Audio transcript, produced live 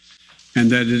and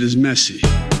that it is messy.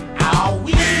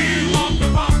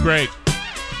 Great.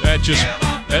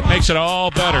 That makes it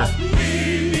all better.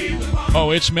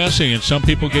 Oh, it's messy, and some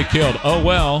people get killed. Oh,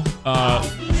 well.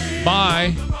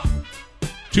 Bye.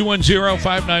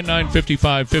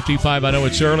 210-599-5555. I know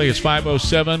it's early. It's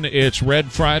 5:07. It's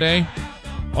Red Friday.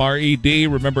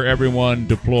 RED. Remember, everyone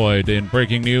deployed. In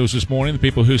breaking news this morning, the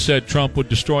people who said Trump would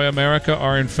destroy America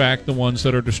are, in fact, the ones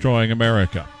that are destroying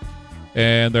America.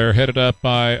 And they're headed up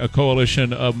by a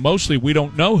coalition of mostly we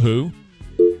don't know who,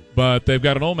 but they've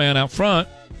got an old man out front,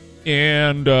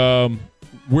 and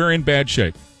we're in bad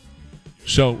shape.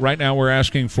 So right now we're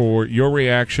asking for your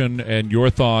reaction and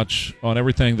your thoughts on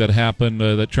everything that happened,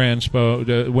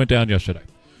 that went down yesterday.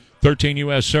 13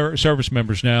 U.S. service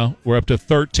members now. We're up to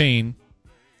 13.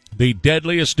 The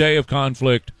deadliest day of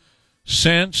conflict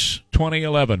since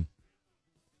 2011.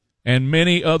 And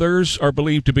many others are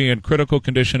believed to be in critical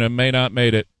condition and may not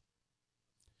made it.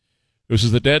 This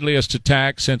is the deadliest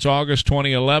attack since August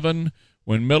 2011,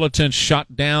 when militants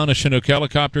shot down a Chinook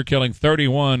helicopter, killing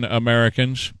 31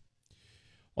 Americans.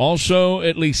 Also,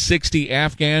 at least 60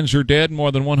 Afghans are dead,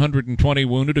 more than 120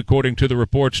 wounded, according to the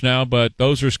reports now, but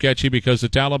those are sketchy because the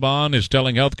Taliban is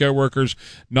telling healthcare workers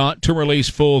not to release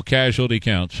full casualty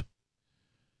counts.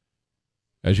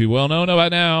 As you well know by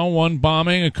now, one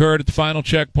bombing occurred at the final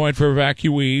checkpoint for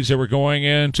evacuees that were going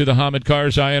into the Hamid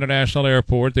Karzai International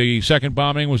Airport. The second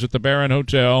bombing was at the Baron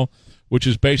Hotel, which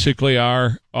is basically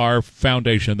our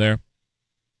foundation there.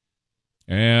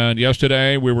 And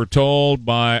yesterday we were told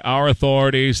by our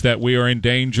authorities that we are in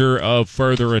danger of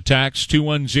further attacks.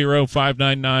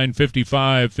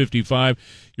 210-599-5555.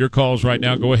 Your calls right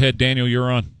now. Go ahead, Daniel, you're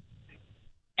on.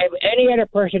 If any other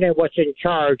person that was in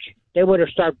charge, they would have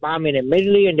started bombing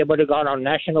immediately, and they would have gone on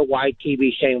national-wide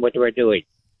TV saying what they were doing.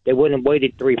 They wouldn't have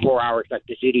waited 3-4 hours like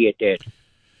this idiot did.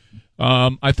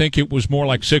 I think it was more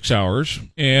like 6 hours,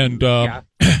 and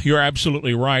you're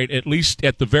absolutely right. At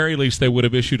the very least, they would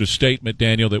have issued a statement,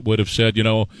 Daniel, that would have said,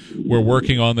 we're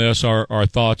working on this, our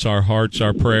thoughts, our hearts,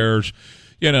 our prayers,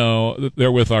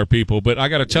 they're with our people. But I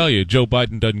got to tell you, Joe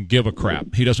Biden doesn't give a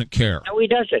crap. He doesn't care. No, he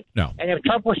does't. No. And if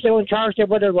Trump was still in charge, they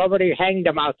would have already hanged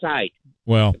him outside.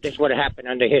 Well, if this would have happened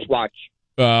under his watch.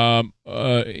 So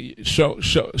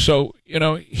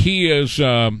he is.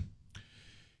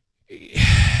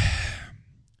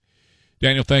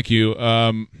 Daniel, thank you.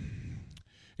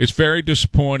 It's very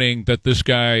disappointing that this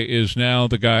guy is now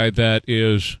the guy that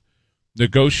is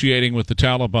negotiating with the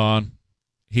Taliban.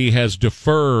 He has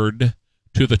deferred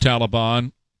to the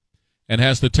Taliban and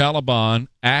has the Taliban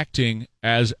acting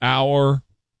as our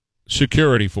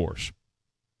security force.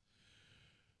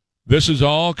 This is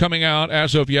all coming out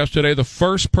as of yesterday. The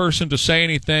first person to say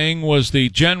anything was the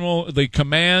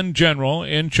command general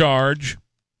in charge,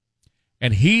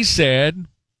 and he said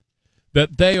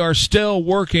that they are still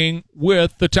working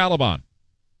with the Taliban.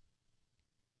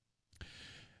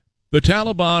 The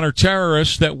Taliban are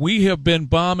terrorists that we have been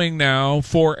bombing now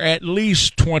for at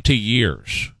least 20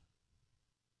 years.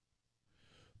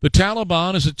 The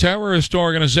Taliban is a terrorist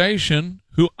organization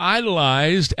who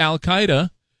idolized Al-Qaeda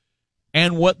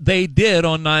and what they did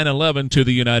on 9/11 to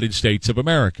the United States of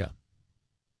America.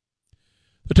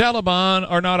 The Taliban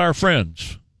are not our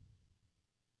friends.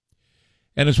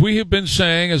 And as I have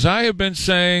been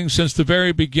saying since the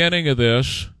very beginning of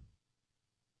this,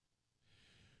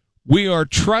 we are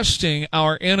trusting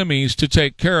our enemies to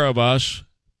take care of us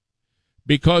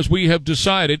because we have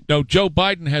decided, Joe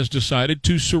Biden has decided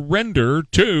to surrender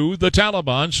to the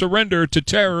Taliban, surrender to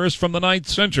terrorists from the 9th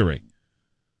century.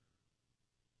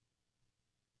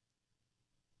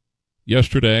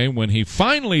 Yesterday, when he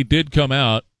finally did come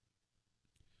out,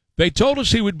 they told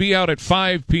us he would be out at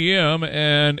 5 p.m.,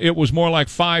 and it was more like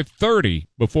 5:30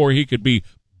 before he could be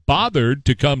bothered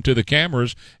to come to the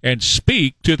cameras and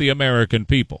speak to the American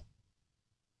people.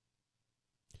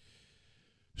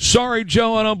 Sorry,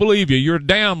 Joe, I don't believe you. You're a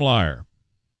damn liar.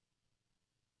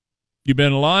 You've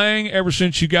been lying ever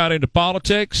since you got into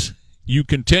politics. You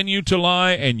continue to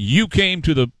lie, and you came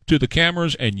to the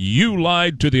cameras, and you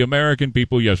lied to the American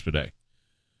people yesterday.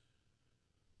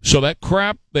 So that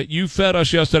crap that you fed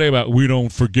us yesterday about we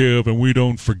don't forgive and we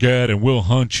don't forget and we'll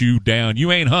hunt you down,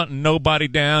 you ain't hunting nobody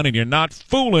down, and you're not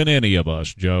fooling any of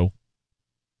us, Joe.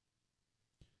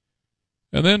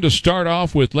 And then to start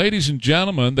off with, ladies and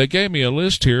gentlemen, they gave me a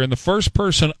list here, and the first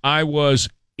person I was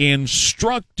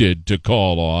instructed to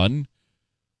call on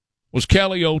was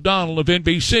Kelly O'Donnell of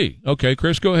NBC. Okay,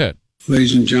 Chris, go ahead.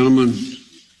 Ladies and gentlemen,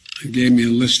 they gave me a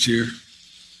list here.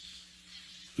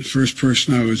 The first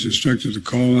person I was instructed to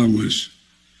call on was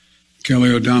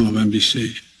Kelly O'Donnell of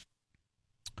NBC.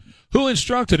 Who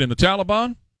instructed him? The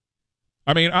Taliban?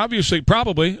 I mean, obviously,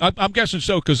 probably. I'm guessing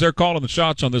so because they're calling the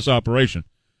shots on this operation.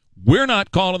 We're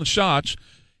not calling the shots.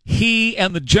 He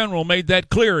and the general made that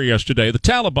clear yesterday. The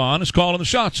Taliban is calling the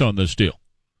shots on this deal.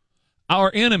 Our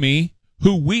enemy,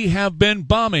 who we have been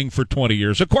bombing for 20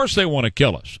 years, of course they want to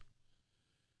kill us.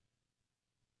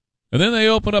 And then they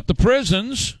open up the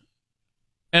prisons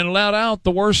and let out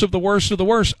the worst of the worst of the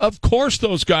worst. Of course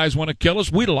those guys want to kill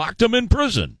us. We locked them in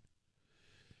prison.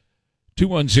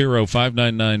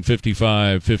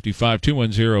 210-599-5555.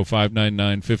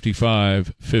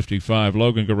 210-599-5555.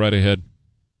 Logan, go right ahead.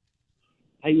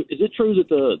 Hey, is it true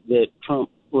that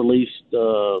Trump released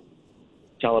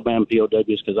Taliban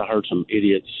POWs? Because I heard some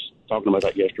idiots talking about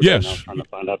that yesterday. Yes. And I was trying to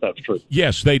find out if that was true.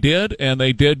 Yes, they did, and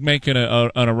they did make an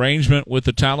arrangement with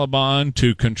the Taliban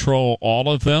to control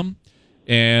all of them,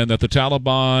 and that the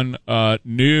Taliban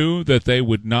knew that they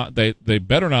would not, they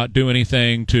better not do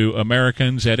anything to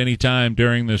Americans at any time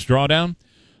during this drawdown,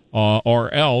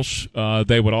 or else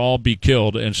they would all be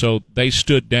killed, and so they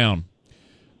stood down.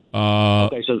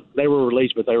 Okay, so they were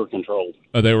released, but they were controlled.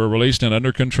 They were released and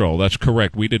under control. That's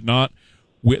correct. We did not.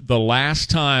 The last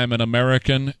time an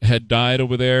American had died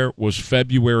over there was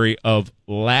February of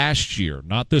last year,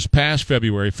 not this past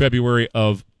February. February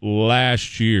of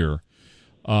last year.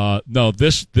 No,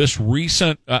 this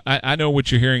recent. I know what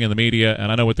you're hearing in the media,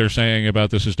 and I know what they're saying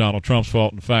about this is Donald Trump's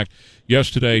fault. In fact,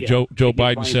 yesterday Joe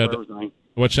Biden said,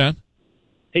 "What's that?"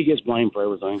 He gets blamed for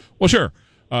everything. Well, sure.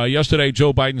 Yesterday,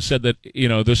 Joe Biden said that,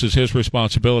 this is his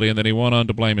responsibility, and then he went on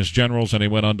to blame his generals, and he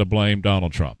went on to blame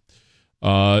Donald Trump.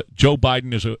 Joe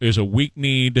Biden is a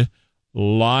weak-kneed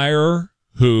liar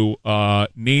who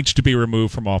needs to be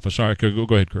removed from office. All right, go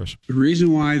ahead, Chris. The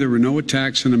reason why there were no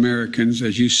attacks on Americans,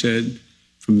 as you said,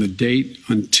 from the date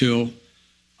until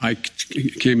I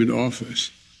came into office,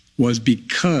 was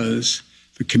because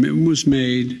the commitment was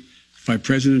made by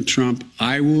President Trump,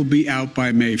 I will be out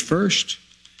by May 1st.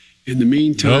 In the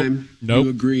meantime, Nope.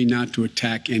 you agree not to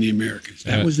attack any Americans.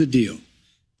 That was the deal.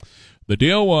 The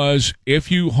deal was, if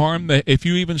you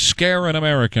even scare an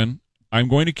American, I'm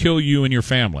going to kill you and your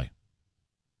family.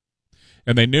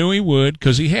 And they knew he would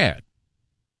because he had.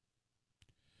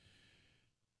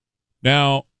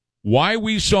 Now, why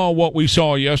we saw what we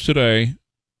saw yesterday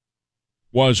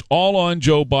was all on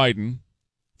Joe Biden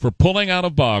for pulling out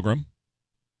of Bagram.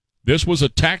 This was a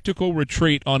tactical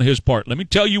retreat on his part. Let me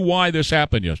tell you why this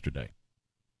happened yesterday.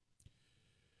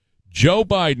 Joe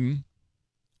Biden,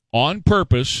 on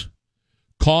purpose,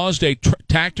 caused a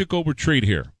tactical retreat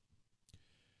here.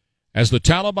 As the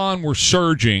Taliban were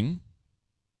surging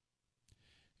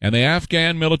and the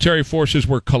Afghan military forces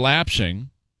were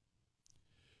collapsing,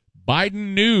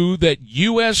 Biden knew that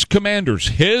U.S. commanders,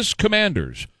 his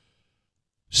commanders,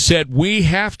 said we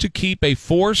have to keep a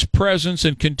force presence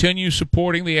and continue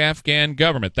supporting the Afghan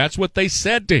government. That's what they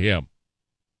said to him.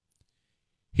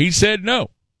 He said no.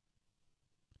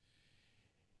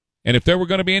 And if there were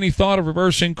going to be any thought of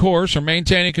reversing course or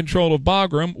maintaining control of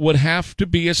Bagram, would have to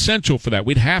be essential for that.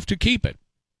 We'd have to keep it.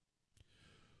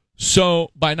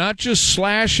 So by not just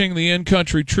slashing the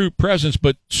in-country troop presence,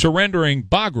 but surrendering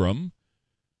Bagram,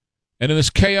 and in this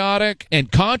chaotic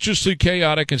and consciously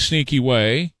chaotic and sneaky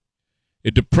way,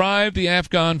 it deprived the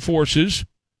Afghan forces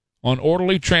on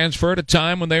orderly transfer at a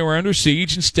time when they were under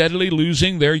siege and steadily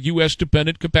losing their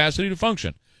U.S.-dependent capacity to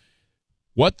function.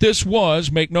 What this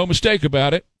was, make no mistake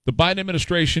about it, the Biden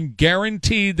administration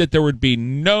guaranteed that there would be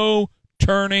no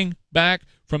turning back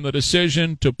from the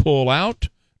decision to pull out.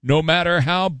 No matter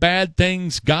how bad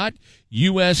things got,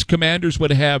 U.S. commanders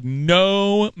would have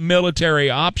no military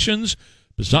options.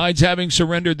 Besides having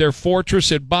surrendered their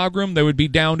fortress at Bagram, they would be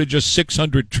down to just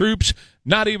 600 troops,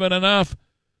 not even enough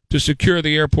to secure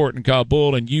the airport in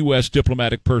Kabul and U.S.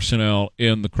 diplomatic personnel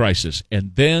in the crisis.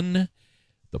 And then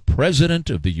the President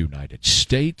of the United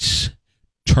States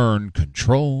turned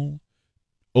control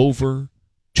over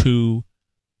to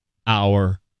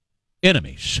our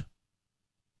enemies.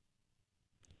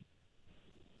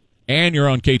 And you're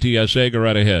on KTSA. Go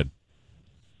right ahead.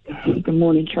 Good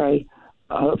morning, Trey.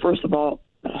 First of all,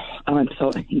 I'm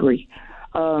so angry.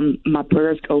 My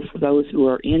prayers go for those who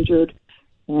are injured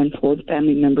and for the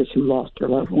family members who lost their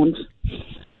loved ones.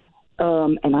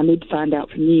 And I need to find out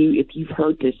from you if you've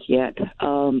heard this yet.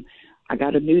 I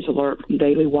got a news alert from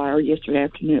Daily Wire yesterday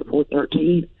afternoon at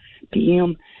 4:13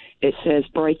 p.m. It says,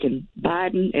 breaking,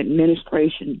 Biden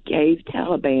administration gave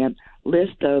Taliban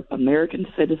list of American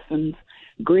citizens,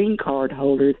 green card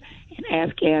holders, and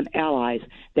Afghan allies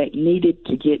that needed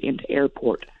to get into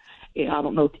airport. I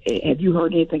don't know. Have you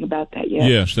heard anything about that yet?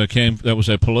 Yes, that was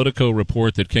a Politico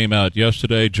report that came out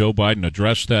yesterday. Joe Biden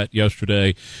addressed that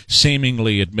yesterday,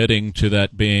 seemingly admitting to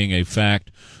that being a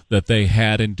fact. that they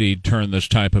had indeed turned this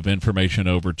type of information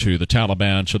over to the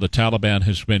Taliban. So the Taliban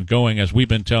has been going, as we've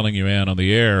been telling you, Ann, on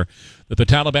the air, that the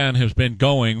Taliban has been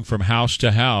going from house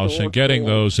to house and getting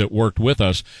those that worked with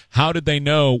us. How did they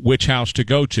know which house to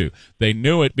go to? They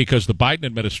knew it because the Biden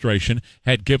administration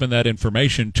had given that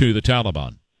information to the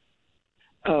Taliban.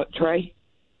 Trey,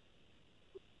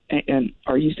 and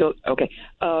are you still okay?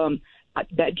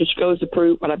 That just goes to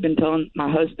prove what I've been telling my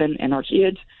husband and our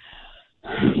kids.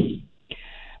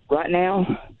 Right now,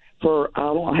 for I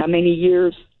don't know how many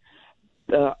years,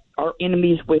 our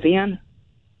enemies within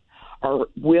are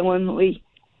willingly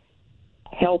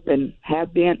helping,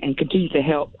 have been, and continue to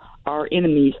help our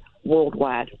enemies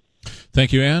worldwide.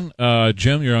 Thank you, Ann.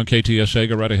 Jim, you're on KTSA.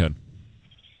 Go right ahead.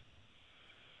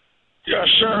 Yes,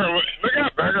 sir. We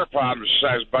got bigger problems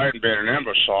besides Biden being an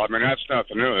imbecile. I mean, that's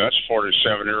nothing new. That's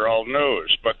 47-year-old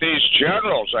news. But these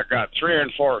generals that got 3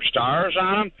 and 4 stars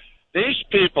on them, these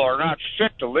people are not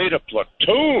fit to lead a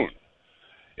platoon.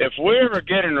 If we ever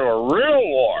get into a real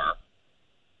war,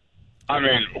 I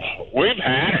mean, we've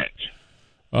had it.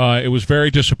 It was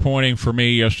very disappointing for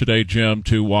me yesterday, Jim,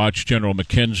 to watch General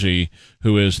McKenzie,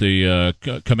 who is the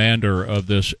commander of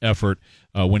this effort.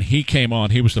 When he came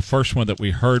on, he was the first one that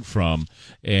we heard from,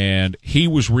 and he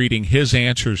was reading his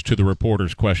answers to the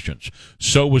reporters' questions.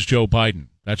 So was Joe Biden.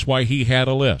 That's why he had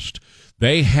a list.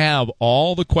 They have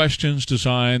all the questions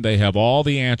designed. They have all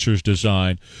the answers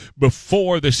designed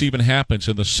before this even happens.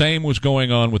 And the same was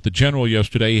going on with the general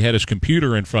yesterday. He had his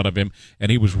computer in front of him,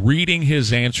 and he was reading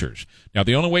his answers. Now,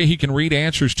 the only way he can read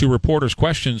answers to reporters'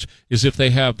 questions is if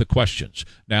they have the questions.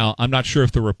 Now, I'm not sure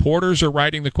if the reporters are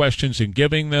writing the questions and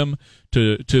giving them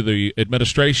to the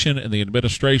administration, and the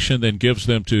administration then gives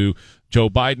them to Joe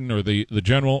Biden or the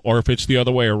general, or if it's the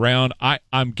other way around.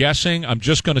 I'm guessing, I'm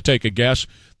just going to take a guess,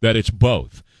 that it's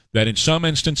both. That in some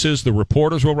instances, the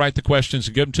reporters will write the questions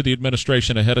and give them to the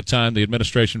administration ahead of time. The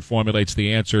administration formulates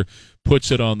the answer,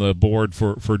 puts it on the board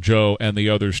for Joe and the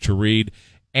others to read,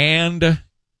 and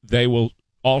they will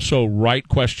also write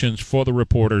questions for the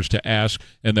reporters to ask,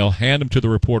 and they'll hand them to the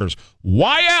reporters.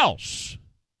 Why else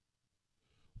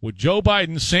would Joe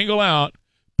Biden single out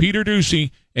Peter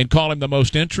Doocy and call him the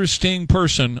most interesting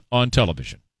person on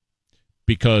television?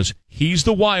 Because he's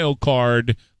the wild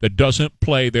card that doesn't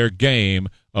play their game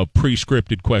of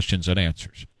pre-scripted questions and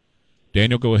answers.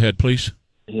 Daniel, go ahead, please.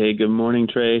 Hey, good morning,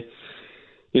 Trey.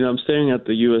 You know, I'm staring at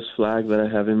the U.S. flag that I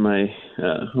have in my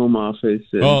home office.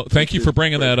 Oh, thank you for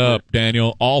bringing that up,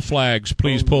 Daniel. All flags,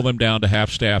 please pull them down to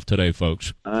half-staff today,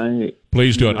 folks.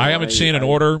 Please do it. I haven't seen an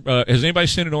order. Has anybody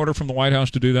seen an order from the White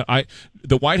House to do that?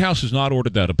 The White House has not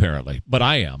ordered that, apparently, but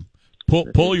I am.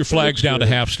 Pull your flags down to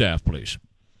half-staff, please.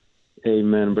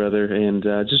 Amen, brother. And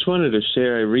just wanted to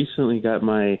share, I recently got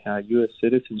my U.S.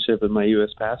 citizenship and my U.S.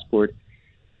 passport.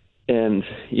 And,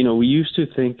 you know, we used to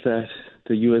think that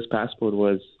the U.S. passport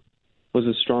was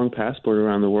a strong passport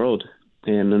around the world.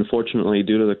 And unfortunately,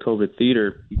 due to the COVID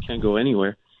theater, you can't go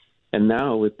anywhere. And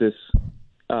now with this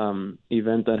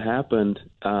event that happened,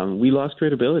 we lost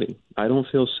credibility. I don't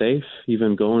feel safe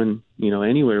even going,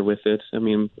 anywhere with it. I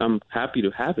mean, I'm happy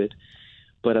to have it.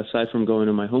 But aside from going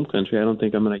to my home country, I don't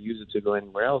think I'm going to use it to go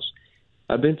anywhere else.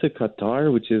 I've been to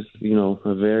Qatar, which is,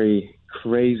 a very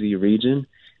crazy region.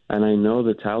 And I know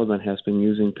the Taliban has been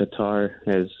using Qatar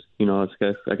as, I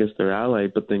guess their ally,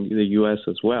 but then the U.S.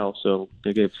 as well. So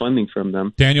they get funding from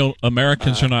them. Daniel,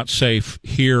 Americans are not safe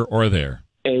here or there.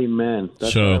 Amen.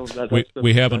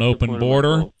 We have an open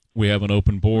border. We have an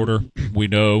open border. We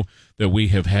know that we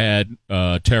have had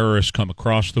terrorists come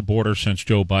across the border since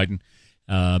Joe Biden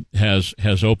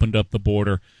has opened up the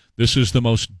border. This is the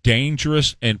most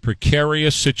dangerous and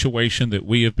precarious situation that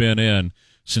we have been in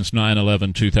since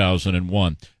 9/11/2001,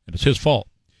 and it's his fault.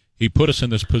 He put us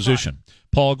in this position.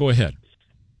 Paul, go ahead.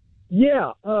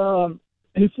 Yeah,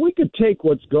 if we could take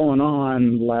what's going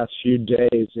on the last few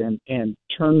days and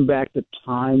turn back the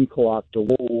time clock to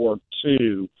World War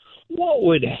II, what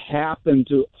would happen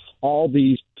to all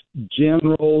these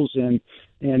generals and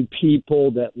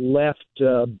people that left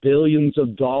billions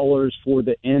of dollars for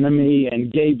the enemy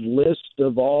and gave lists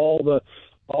of all the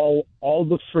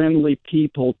friendly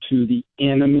people to the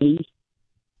enemy?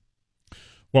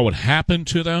 What would happen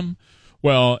to them?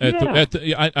 Well,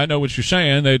 I know what you're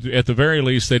saying. At the very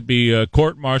least, they'd be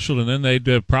court-martialed, and then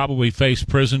they'd probably face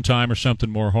prison time or something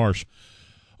more harsh.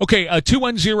 Okay,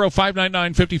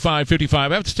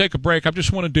 210-599-5555. I have to take a break. I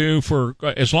just want to do for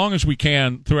as long as we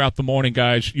can throughout the morning,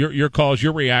 guys, your calls,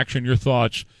 your reaction, your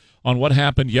thoughts on what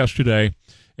happened yesterday.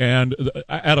 And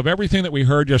out of everything that we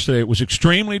heard yesterday, it was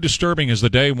extremely disturbing as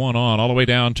the day went on, all the way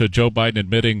down to Joe Biden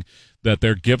admitting that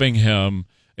they're giving him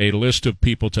a list of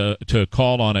people to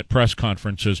call on at press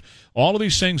conferences. All of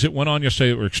these things that went on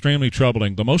yesterday were extremely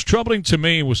troubling. The most troubling to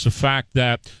me was the fact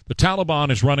that the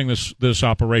Taliban is running this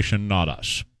operation, not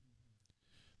us.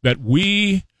 That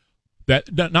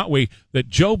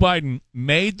Joe Biden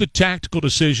made the tactical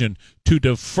decision to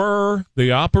defer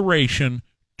the operation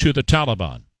to the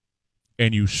Taliban.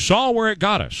 And you saw where it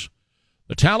got us.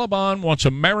 The Taliban wants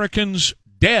Americans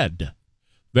dead.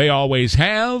 They always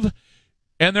have,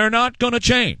 and they're not going to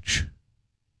change.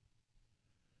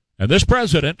 And this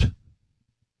president,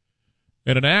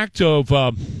 in an act of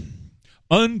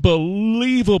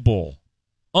unbelievable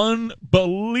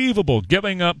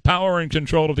giving up power and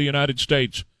control of the United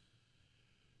States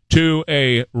to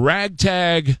a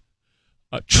ragtag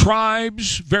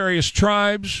various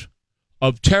tribes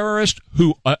of terrorists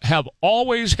who have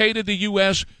always hated the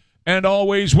U.S. and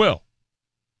always will.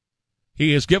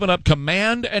 He has given up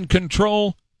command and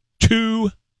control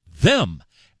to them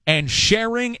and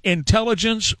sharing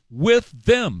intelligence with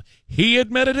them. He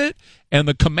admitted it, and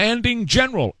the commanding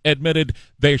general admitted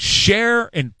they share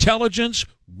intelligence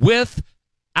with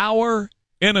our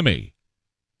enemy.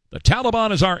 The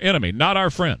Taliban is our enemy, not our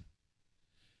friend.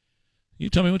 You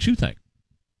tell me what you think.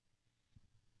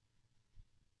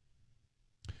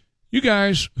 You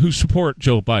guys who support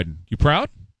Joe Biden, you proud?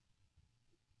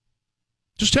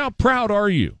 Just how proud are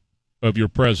you of your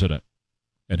president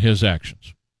and his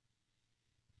actions?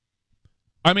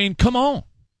 I mean, come on.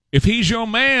 If he's your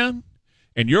man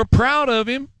and you're proud of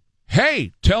him,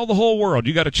 hey, tell the whole world.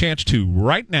 You got a chance to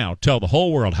right now tell the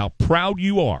whole world how proud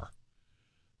you are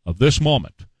of this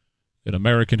moment in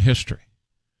American history.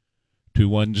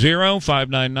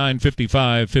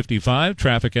 210-599-5555.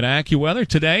 Traffic and AccuWeather.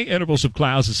 Today, intervals of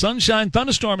clouds and sunshine.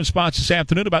 Thunderstorm in spots this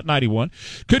afternoon, about 91.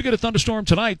 Could get a thunderstorm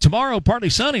tonight. Tomorrow, partly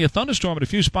sunny. A thunderstorm at a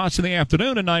few spots in the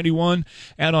afternoon at 91.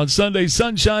 And on Sunday,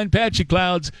 sunshine, patchy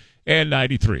clouds, and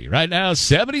 93. Right now,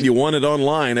 70. You want it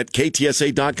online at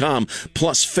KTSA.com,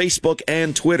 plus Facebook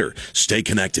and Twitter. Stay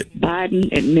connected.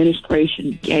 Biden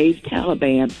administration gave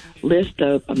Taliban list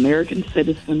of American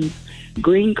citizens,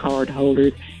 green card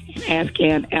holders, and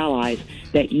Afghan allies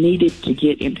that needed to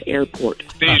get into airport.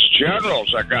 These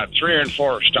generals that got 3 and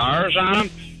 4 stars on them,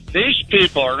 these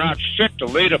people are not fit to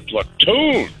lead a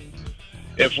platoon.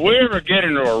 If we ever get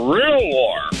into a real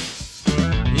war.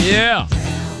 Yeah.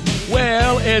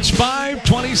 Well, it's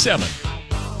 527.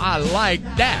 I like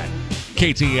that.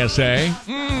 KTSA.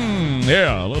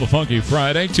 Yeah, a little funky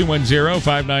Friday.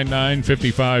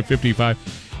 210-599-5555.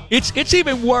 It's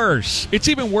even worse. It's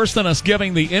even worse than us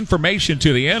giving the information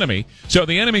to the enemy so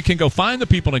the enemy can go find the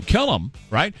people and kill them,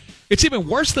 right? It's even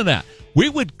worse than that. We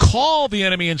would call the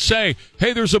enemy and say,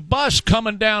 hey, there's a bus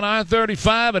coming down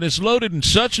I-35 and it's loaded in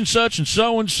such and such and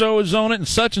so is on it and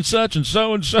such and such and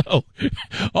so.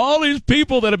 All these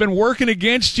people that have been working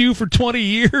against you for 20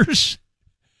 years,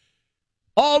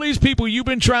 all these people you've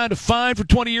been trying to find for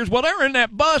 20 years, well, they're in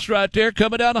that bus right there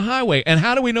coming down the highway. And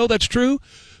how do we know that's true?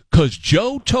 Because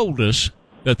Joe told us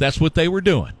that that's what they were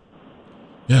doing.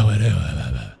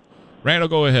 Randall,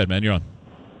 go ahead, man. You're on.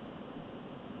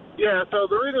 Yeah, so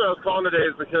the reason I was calling today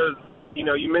is because,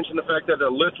 you mentioned the fact that a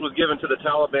list was given to the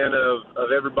Taliban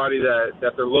of everybody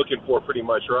that they're looking for pretty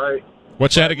much, right?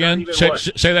 What's that again?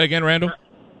 Say that again, Randall.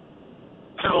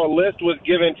 How a list was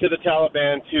given to the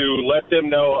Taliban to let them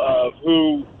know of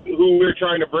who we're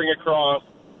trying to bring across.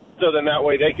 So then that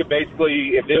way they could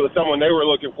basically, if it was someone they were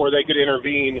looking for, they could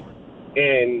intervene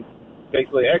and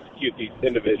basically execute these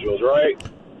individuals, right?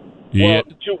 Yeah.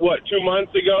 Well, 2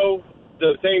 months ago,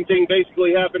 the same thing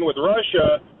basically happened with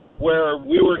Russia, where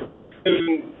we were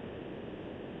doing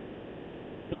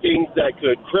things that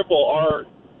could cripple our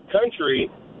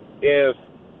country if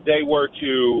they were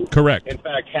to, correct, in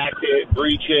fact, hack it,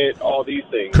 breach it, all these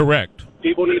things. Correct.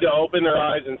 People need to open their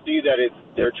eyes and see that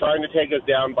they're trying to take us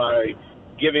down by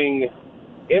giving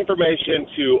information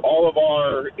to all of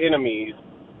our enemies.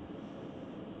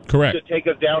 Correct. To take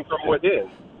us down from within.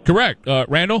 Correct.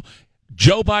 Randall,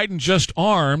 Joe Biden just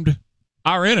armed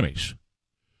our enemies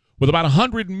with about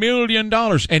 $100 million.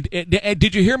 And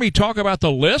did you hear me talk about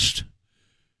the list?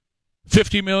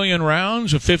 50 million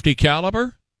rounds of 50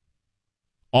 caliber.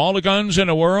 All the guns in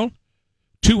the world.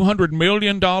 $200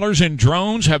 million in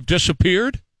drones have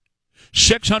disappeared.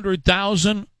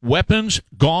 600,000 weapons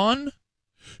gone.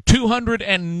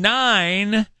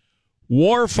 209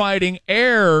 warfighting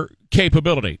air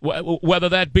capability, whether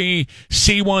that be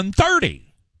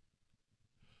C-130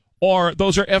 or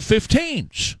those are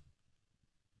F-15s.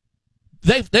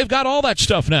 They've got all that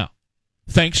stuff now,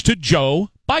 thanks to Joe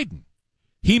Biden.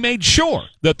 He made sure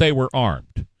that they were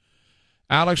armed.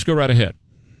 Alex, go right ahead.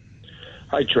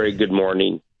 Hi, Trey. Good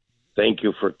morning. Thank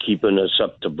you for keeping us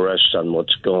up to breast on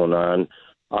what's going on.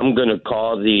 I'm going to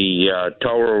call the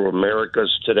Tower of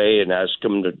Americas today and ask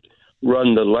them to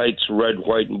run the lights red,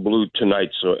 white, and blue tonight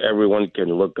so everyone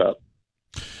can look up.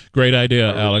 Great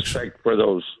idea, Alex. Respect for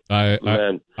those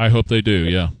men. I hope they do,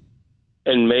 yeah.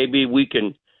 And maybe we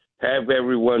can have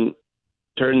everyone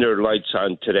turn their lights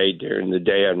on today during the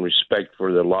day on respect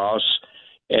for the loss.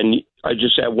 And I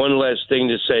just have one last thing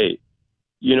to say.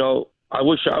 You know, I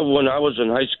wish when I was in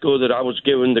high school that I was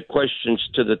given the questions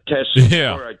to the test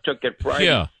before I took it Friday.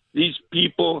 Yeah. These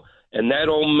people and that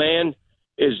old man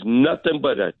is nothing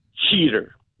but a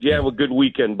cheater. You have a good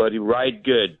weekend, buddy. Ride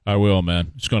good. I will,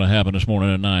 man. It's going to happen this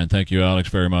morning at 9. Thank you, Alex,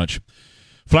 very much.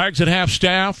 Flags at half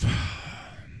staff.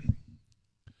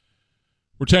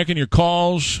 We're taking your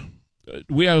calls.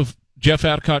 We have Jeff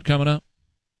Atticott coming up.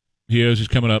 He's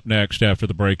coming up next after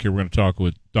the break here. We're going to talk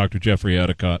with Dr. Jeffrey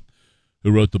Atticott,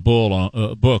 who wrote the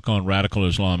book on radical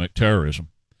Islamic terrorism.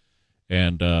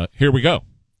 And here we go.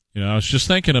 You know, I was just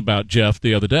thinking about Jeff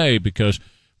the other day because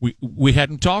we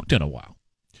hadn't talked in a while.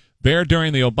 There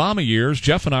during the Obama years,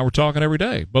 Jeff and I were talking every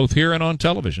day, both here and on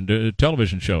television, the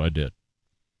television show I did.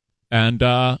 And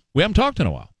we haven't talked in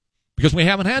a while because we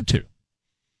haven't had to.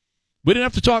 We didn't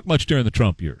have to talk much during the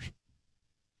Trump years.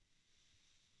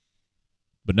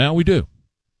 But now we do.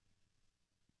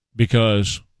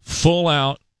 Because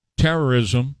full-out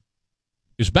terrorism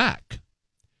is back.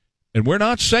 And we're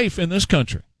not safe in this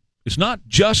country. It's not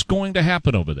just going to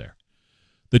happen over there.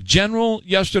 The general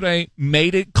yesterday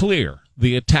made it clear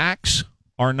the attacks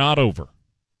are not over.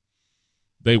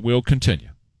 They will continue.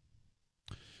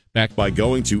 Back by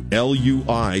going to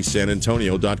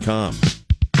LUISanAntonio.com.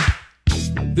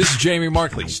 This is Jamie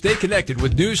Markley. Stay connected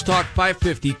with News Talk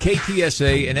 550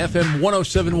 KTSA and FM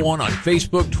 1071 on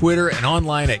Facebook, Twitter, and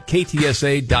online at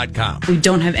ktsa.com. We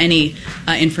don't have any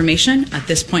information at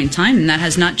this point in time, and that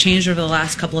has not changed over the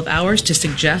last couple of hours to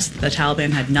suggest that the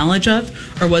Taliban had knowledge of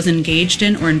or was engaged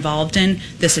in or involved in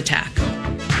this attack.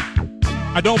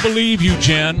 I don't believe you,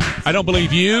 Jen. I don't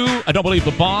believe you. I don't believe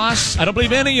the boss. I don't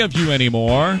believe any of you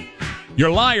anymore.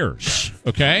 You're liars,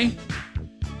 okay?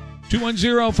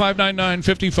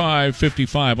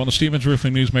 210-599-5555 on the Stevens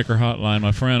Roofing Newsmaker Hotline.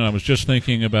 My friend, I was just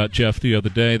thinking about Jeff the other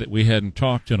day that we hadn't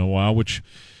talked in a while, which,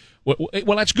 well,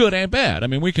 that's good and bad. I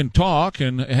mean, we can talk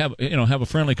and have a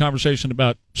friendly conversation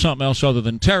about something else other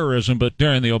than terrorism, but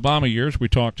during the Obama years, we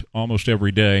talked almost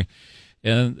every day,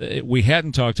 and we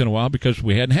hadn't talked in a while because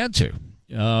we hadn't had to,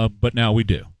 but now we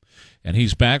do. And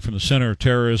he's back from the Center of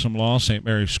Terrorism Law, St.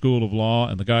 Mary's School of Law,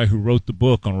 and the guy who wrote the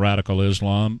book on radical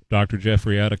Islam, Dr.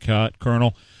 Jeffrey Atticott.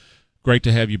 Colonel, great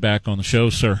to have you back on the show,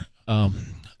 sir.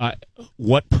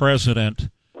 What president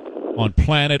on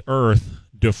planet Earth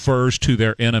defers to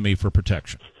their enemy for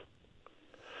protection?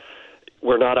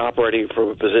 We're not operating from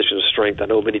a position of strength. I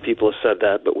know many people have said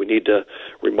that, but we need to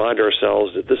remind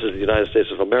ourselves that this is the United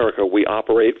States of America. We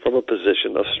operate from a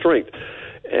position of strength.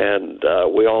 And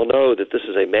we all know that this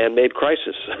is a man-made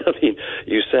crisis. I mean,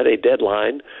 you set a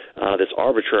deadline that's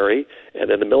arbitrary, and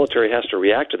then the military has to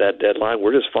react to that deadline.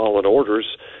 We're just following orders,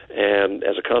 and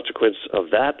as a consequence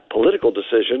of that political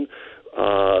decision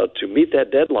to meet that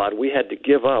deadline, we had to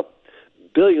give up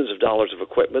billions of dollars of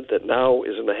equipment that now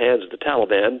is in the hands of the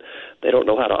Taliban. They don't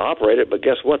know how to operate it, but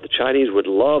guess what? The Chinese would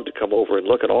love to come over and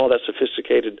look at all that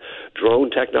sophisticated drone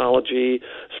technology,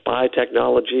 spy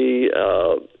technology.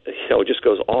 It just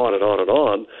goes on and on and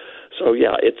on. So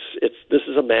yeah, this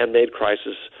is a man-made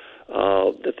crisis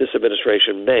that this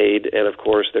administration made, and of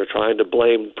course they're trying to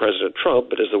blame President Trump.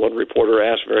 But as the one reporter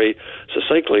asked very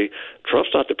succinctly,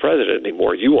 Trump's not the president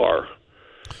anymore. You are.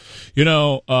 You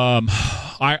know,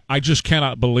 I just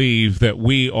cannot believe that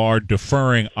we are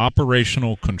deferring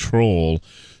operational control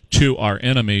to our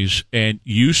enemies. And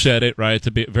you said it right at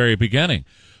the very beginning.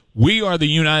 We are the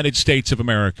United States of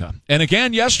America. And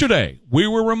again, yesterday, we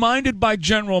were reminded by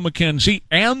General McKenzie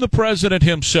and the president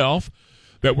himself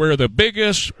that we're the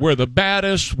biggest, we're the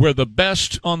baddest, we're the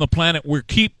best on the planet.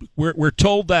 We're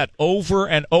told that over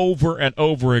and over and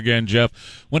over again,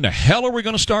 Jeff. When the hell are we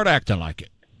going to start acting like it?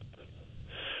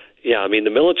 Yeah, I mean, the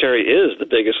military is the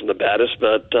biggest and the baddest,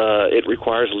 but it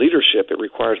requires leadership. It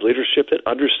requires leadership that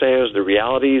understands the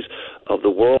realities of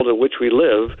the world in which we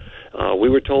live. We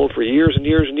were told for years and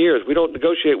years and years, we don't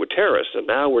negotiate with terrorists, and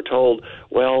now we're told,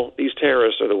 well, these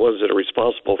terrorists are the ones that are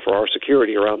responsible for our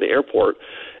security around the airport.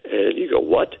 And you go,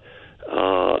 what?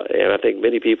 And I think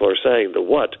many people are saying, the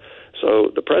what? So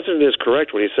the president is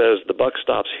correct when he says the buck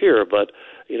stops here, but,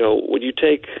 you know, when you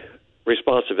take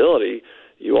responsibility,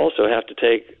 you also have to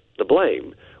take the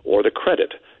blame or the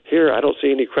credit. Here, I don't see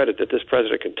any credit that this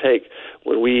president can take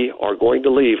when we are going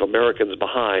to leave Americans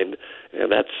behind,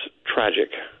 and that's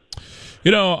tragic.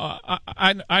 You know,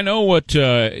 I know what,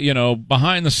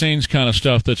 behind the scenes kind of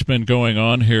stuff that's been going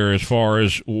on here as far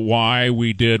as why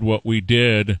we did what we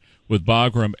did with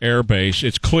Bagram Air Base.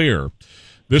 It's clear.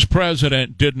 This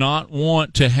president did not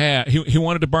want to he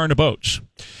wanted to burn the boats.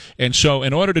 And so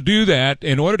in order to do that,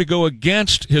 in order to go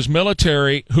against his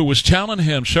military who was telling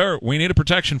him, sir, we need a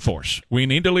protection force. We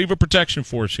need to leave a protection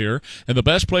force here. And the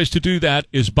best place to do that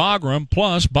is Bagram.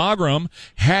 Plus, Bagram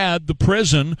had the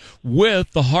prison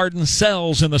with the hardened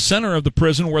cells in the center of the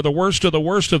prison where the worst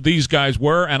of these guys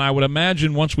were. And I would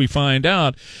imagine once we find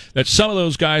out that some of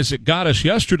those guys that got us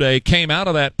yesterday came out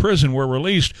of that prison, were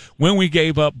released when we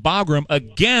gave up Bagram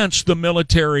against the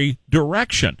military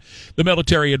direction, the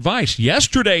military advice.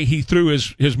 Yesterday, he threw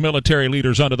his military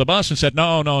leaders under the bus and said,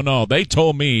 no. They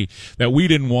told me that we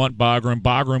didn't want Bagram.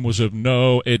 Bagram was of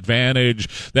no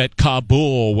advantage, that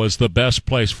Kabul was the best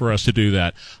place for us to do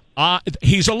that.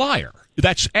 He's a liar.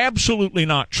 That's absolutely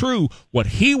not true. What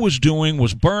he was doing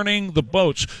was burning the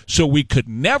boats so we could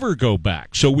never go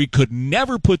back, so we could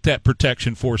never put that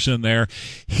protection force in there.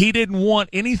 He didn't want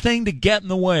anything to get in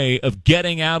the way of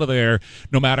getting out of there,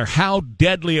 no matter how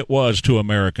deadly it was to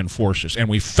American forces. And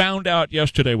we found out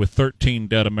yesterday with 13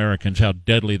 dead Americans how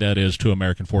deadly that is to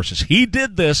American forces. He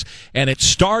did this, and it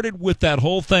started with that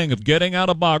whole thing of getting out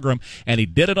of Bagram, and he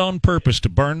did it on purpose to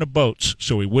burn the boats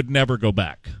so he would never go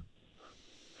back.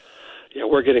 Yeah,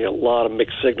 we're getting a lot of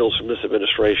mixed signals from this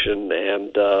administration,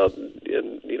 and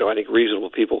I think reasonable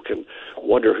people can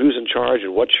wonder who's in charge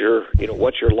and what's your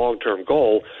long-term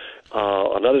goal.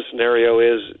 Another scenario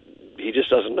is he just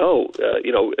doesn't know.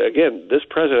 Again, this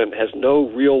president has no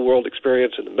real-world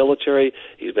experience in the military.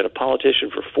 He's been a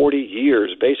politician for 40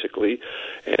 years, basically,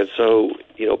 and so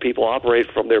people operate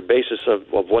from their basis of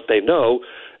what they know.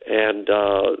 And,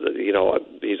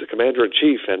 he's a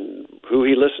commander-in-chief, and who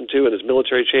he listened to in his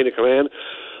military chain of command,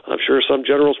 I'm sure some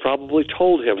generals probably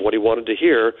told him what he wanted to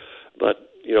hear, but,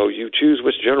 you choose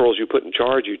which generals you put in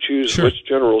charge, you choose which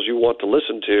generals you want to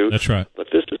listen to. That's right. But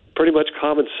this is pretty much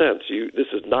common sense. This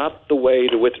is not the way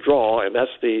to withdraw, and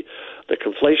that's the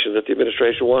conflation that the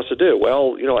administration wants to do.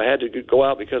 Well, I had to go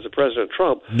out because of President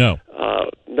Trump. No.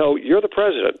 No, you're the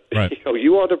president. Right.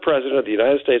 You are the president of the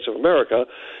United States of America.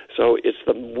 So it's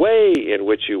the way in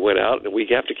which you went out, and we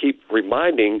have to keep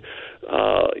reminding,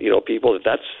 people that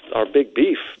that's our big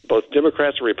beef, both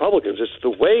Democrats and Republicans. It's the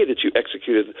way that you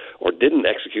executed or didn't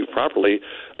execute properly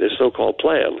this so-called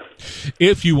plan.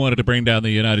 If you wanted to bring down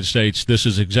the United States, this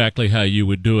is exactly how you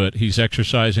would do it. He's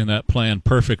exercising that plan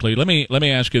perfectly. Let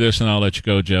me ask you this, and I'll let you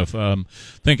go, Jeff.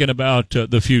 Thinking about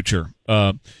the future,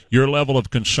 your level of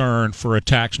concern for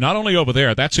attacks, not only over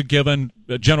there, that's a given.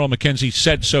 General McKenzie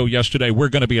said so yesterday. We're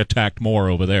going to be attacked more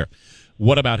over there.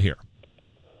 What about here?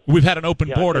 We've had an open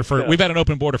border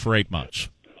for 8 months.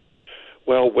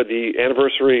 Well, with the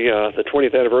anniversary, the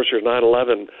 20th anniversary of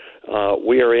 9/11,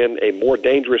 we are in a more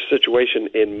dangerous situation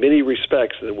in many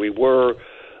respects than we were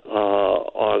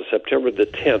on September the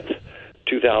 10th,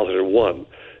 2001.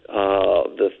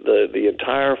 The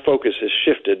entire focus has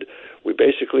shifted. We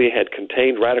basically had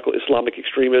contained radical Islamic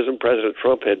extremism. President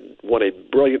Trump had won a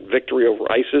brilliant victory over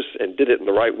ISIS and did it in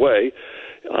the right way.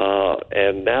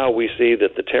 And now we see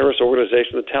that the terrorist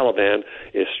organization, the Taliban,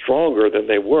 is stronger than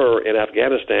they were in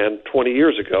Afghanistan 20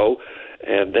 years ago,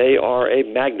 and they are a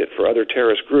magnet for other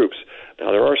terrorist groups.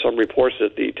 Now, there are some reports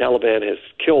that the Taliban has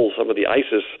killed some of the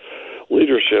ISIS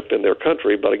leadership in their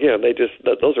country, but again,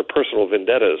 those are personal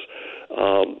vendettas.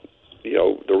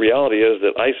 The reality is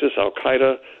that ISIS,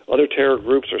 Al-Qaeda, other terror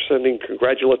groups are sending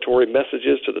congratulatory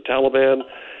messages to the Taliban,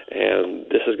 and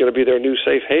this is going to be their new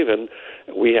safe haven.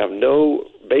 We have no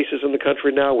bases in the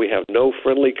country now. We have no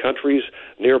friendly countries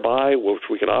nearby which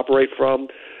we can operate from,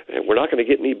 and we're not going to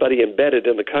get anybody embedded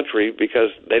in the country because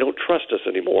they don't trust us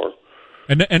anymore.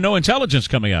 And no intelligence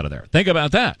coming out of there. Think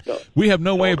about that. No. We have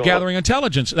no way of gathering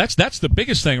intelligence. That's the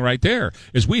biggest thing right there,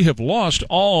 is we have lost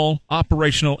all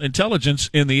operational intelligence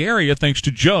in the area thanks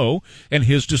to Joe and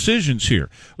his decisions here.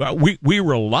 We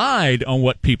relied on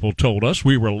what people told us.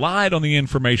 We relied on the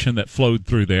information that flowed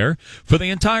through there for the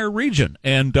entire region.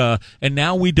 And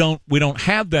now we don't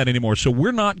have that anymore. So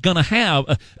we're not going to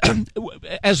have,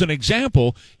 as an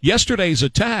example, yesterday's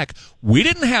attack, we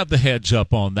didn't have the heads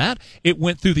up on that. It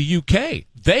went through the UK.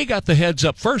 They got the heads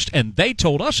up first, and they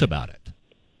told us about it.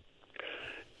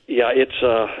 Yeah, it's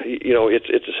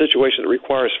a situation that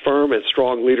requires firm and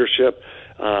strong leadership.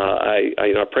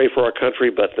 I pray for our country,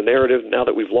 but the narrative, now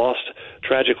that we've lost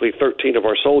tragically 13 of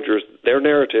our soldiers, their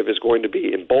narrative is going to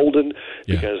be emboldened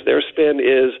because their spin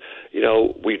is,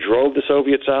 we drove the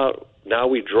Soviets out. Now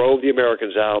we drove the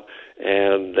Americans out,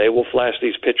 and they will flash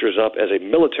these pictures up as a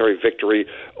military victory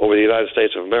over the United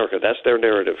States of America. That's their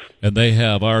narrative. And they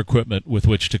have our equipment with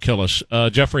which to kill us.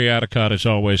 Jeffrey Adicott, as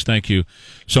always, thank you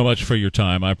so much for your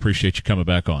time. I appreciate you coming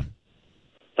back on.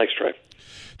 Thanks, Trey.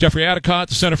 Jeffrey Adicott,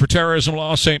 the Center for Terrorism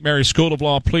Law, St. Mary's School of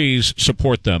Law. Please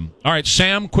support them. All right,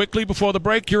 Sam, quickly before the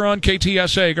break, you're on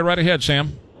KTSA. Go right ahead,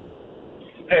 Sam.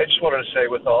 Hey, I just wanted to say,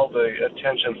 with all the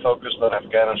attention focused on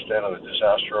Afghanistan and the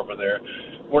disaster over there,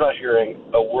 we're not hearing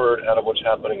a word out of what's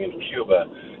happening in Cuba,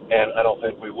 and I don't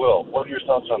think we will. What are your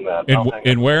thoughts on that?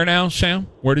 In where now, Sam?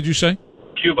 Where did you say?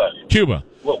 Cuba. Cuba.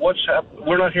 Well,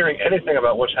 we're not hearing anything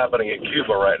about what's happening in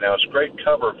Cuba right now. It's great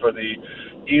cover for the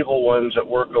evil ones that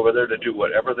work over there to do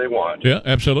whatever they want. Yeah,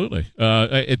 absolutely.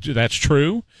 That's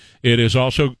true.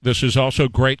 This is also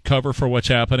great cover for what's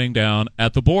happening down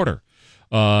at the border.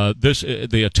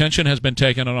 The attention has been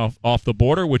taken off the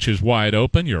border, which is wide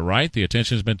open. You're right. The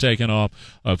attention has been taken off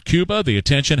of Cuba. The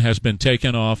attention has been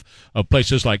taken off of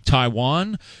places like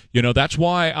Taiwan. You know, that's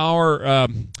why our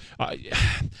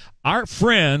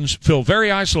friends feel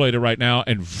very isolated right now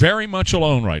and very much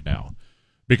alone right now,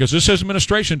 because this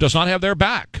administration does not have their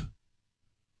back.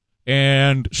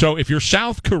 And so if you're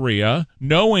South Korea,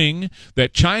 knowing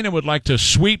that China would like to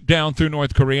sweep down through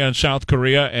North Korea and South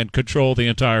Korea and control the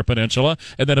entire peninsula,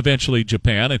 and then eventually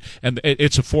Japan, and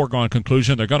it's a foregone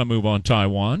conclusion they're going to move on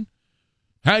Taiwan,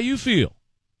 how you feel?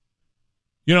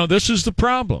 You know, this is the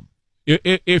problem.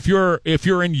 If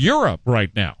you're in Europe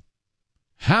right now,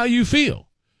 how you feel?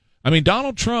 I mean,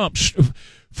 Donald Trump,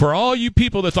 for all you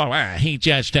people that thought, he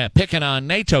just picking on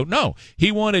NATO. No,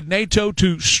 he wanted NATO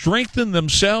to strengthen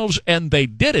themselves, and they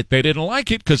did it. They didn't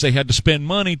like it because they had to spend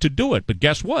money to do it. But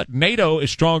guess what? NATO is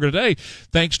stronger today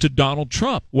thanks to Donald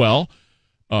Trump. Well,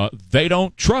 they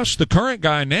don't trust the current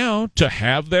guy now to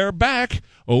have their back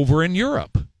over in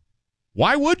Europe.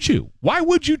 Why would you? Why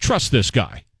would you trust this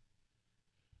guy?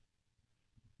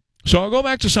 So I'll go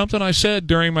back to something I said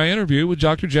during my interview with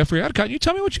Dr. Jeffrey Adicott. You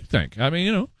tell me what you think. I mean,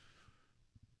 you know,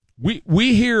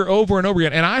 we hear over and over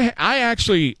again, and I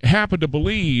actually happen to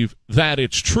believe that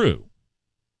it's true,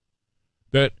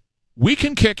 that we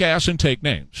can kick ass and take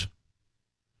names,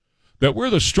 that we're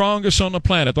the strongest on the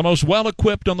planet, the most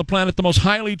well-equipped on the planet, the most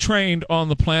highly trained on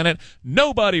the planet.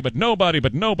 Nobody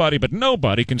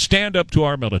can stand up to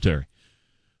our military.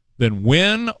 Then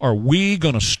when are we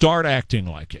going to start acting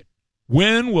like it?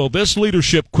 When will this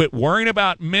leadership quit worrying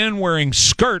about men wearing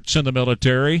skirts in the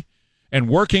military and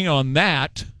working on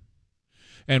that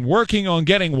and working on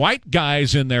getting white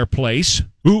guys in their place?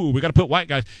 Ooh, we got to put white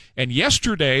guys. And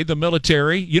yesterday, the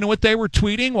military, you know what they were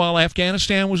tweeting while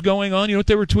Afghanistan was going on? You know what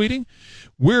they were tweeting?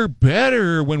 We're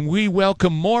better when we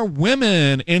welcome more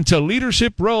women into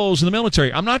leadership roles in the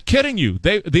military. I'm not kidding you.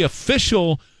 The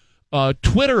official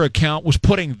Twitter account was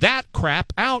putting that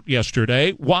crap out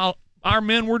yesterday while our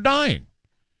men were dying.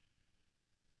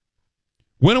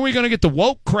 When are we going to get the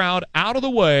woke crowd out of the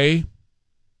way?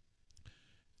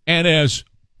 And as,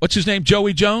 what's his name,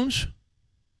 Joey Jones?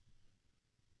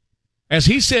 As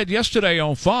he said yesterday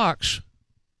on Fox,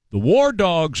 the war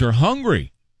dogs are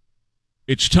hungry.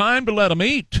 It's time to let them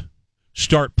eat.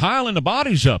 Start piling the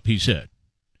bodies up, he said.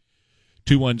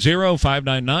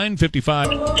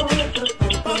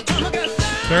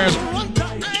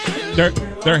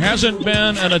 210-599-55. There hasn't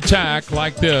been an attack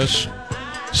like this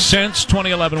since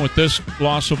 2011 with this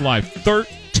loss of life.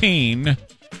 13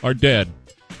 are dead.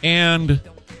 And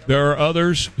there are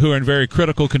others who are in very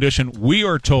critical condition. We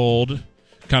are told,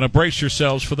 kind of brace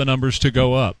yourselves for the numbers to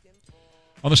go up.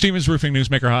 On the Stevens Roofing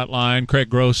Newsmaker Hotline, Craig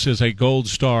Gross is a Gold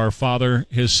Star father.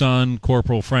 His son,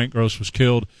 Corporal Frank Gross, was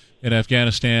killed in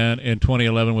Afghanistan in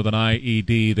 2011 with an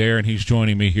IED there, and he's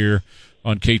joining me here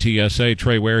on KTSA.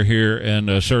 Trey Ware here,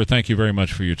 and sir, thank you very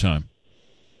much for your time.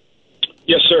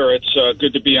 Yes, sir. It's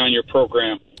good to be on your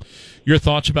program. Your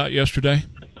thoughts about yesterday?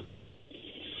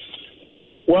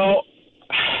 Well,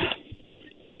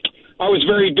 I was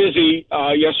very busy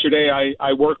yesterday.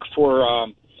 I work for a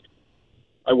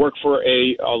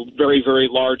very, very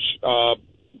large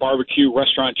barbecue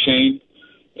restaurant chain,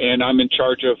 and I'm in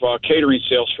charge of catering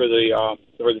sales for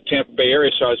the Tampa Bay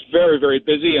area. So I was very, very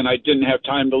busy, and I didn't have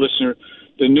time to listen to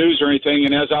the news or anything.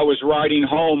 And as I was riding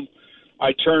home,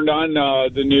 I turned on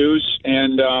the news,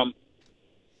 and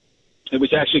it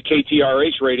was actually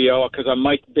KTRH radio because I'm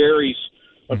Mike Berry's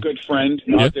a good friend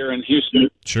out there in Houston.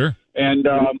 Sure. And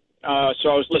so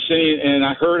I was listening, and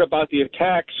I heard about the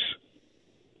attacks.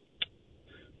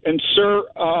 And, sir,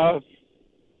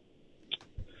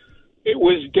 it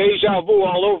was deja vu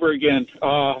all over again.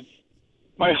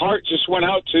 My heart just went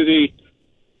out to the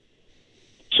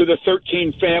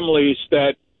 13 families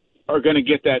that are going to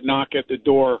get that knock at the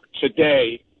door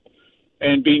today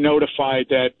and be notified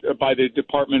that by the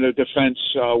Department of Defense,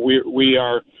 we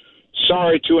are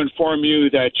sorry to inform you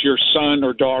that your son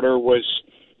or daughter was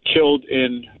killed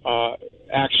in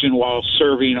action while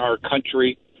serving our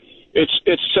country. It's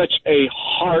such a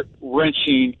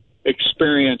heart-wrenching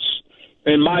experience.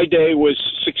 And my day was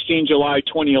 16 July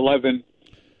 2011,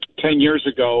 10 years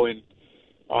ago, and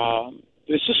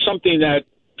this is something that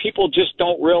people just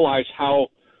don't realize how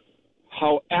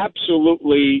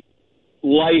absolutely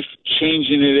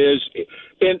life-changing it is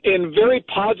in very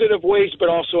positive ways, but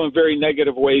also in very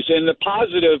negative ways. And the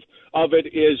positive of it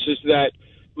is that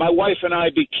my wife and I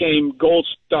became Gold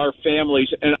Star families,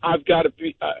 and I've got to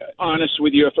be honest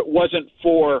with you, if it wasn't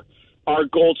for our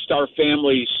Gold Star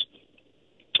families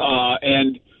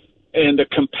and the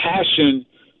compassion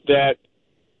that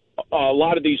a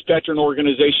lot of these veteran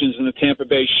organizations in the Tampa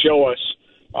Bay show us,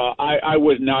 I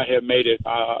would not have made it.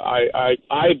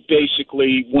 I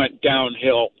basically went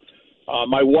downhill.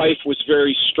 My wife was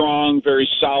very strong, very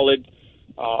solid.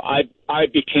 I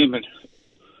became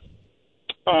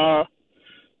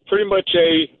pretty much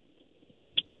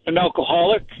an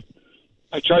alcoholic.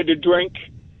 I tried to drink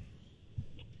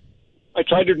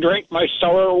my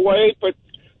sorrow away, but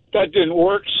that didn't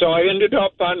work. So I ended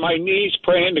up on my knees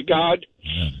praying to God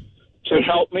to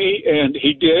help me, and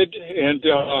He did, and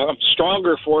I'm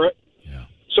stronger for it. Yeah.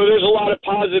 So there's a lot of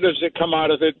positives that come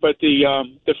out of it, but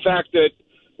the fact that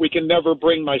we can never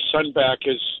bring my son back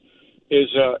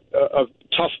is a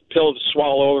tough pill to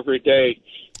swallow every day.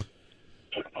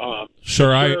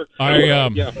 Sir,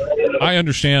 I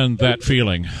understand that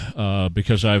feeling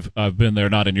because I've been there,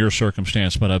 not in your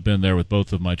circumstance, but I've been there with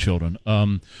both of my children.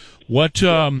 What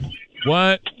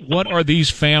are these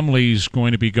families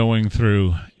going to be going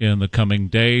through in the coming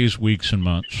days, weeks, and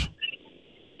months?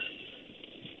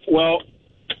 Well,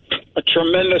 a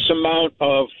tremendous amount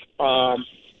of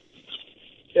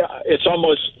it's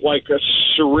almost like a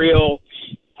surreal.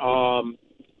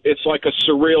 It's like a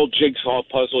surreal jigsaw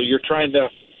puzzle. You're trying to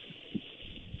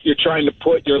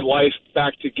put your life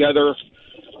back together.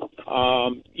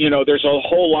 There's a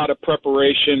whole lot of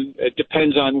preparation. It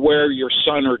depends on where your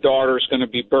son or daughter is going to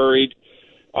be buried.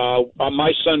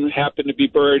 My son happened to be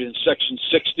buried in Section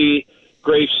 60,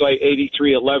 gravesite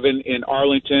 8311 in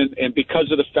Arlington, and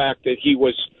because of the fact that he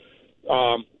was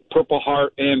Purple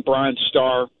Heart and Bronze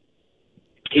Star,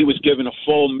 he was given a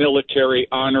full military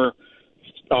honor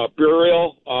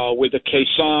burial with the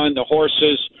caisson, the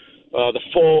horses, the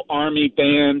full Army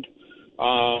band,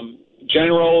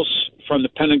 generals from the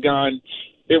Pentagon.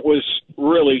 It was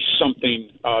really something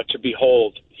to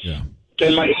behold. Yeah.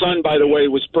 And my son, by the way,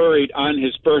 was buried on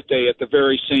his birthday at the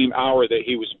very same hour that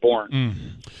he was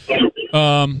born.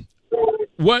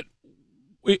 What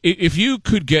if you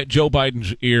could get Joe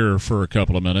Biden's ear for a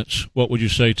couple of minutes? What would you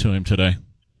say to him today?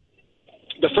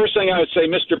 The first thing I would say,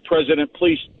 Mr. President,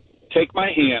 please take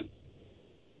my hand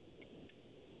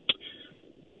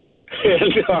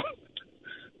and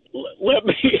let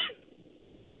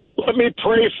me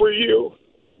pray for you,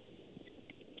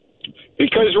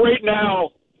 because right now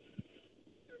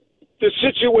the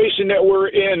situation that we're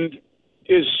in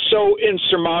is so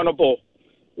insurmountable.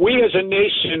 We as a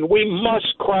nation, we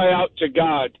must cry out to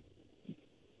God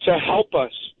to help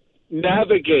us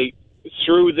navigate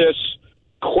through this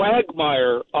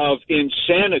quagmire of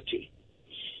insanity.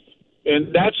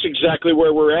 And that's exactly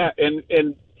where we're at. And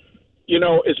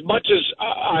as much as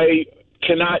I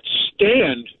cannot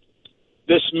stand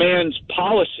this man's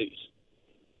policies,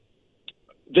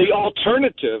 the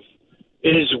alternative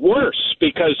is worse,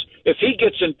 because if he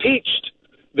gets impeached,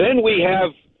 then we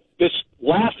have this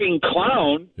laughing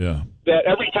clown that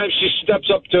every time she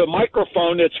steps up to a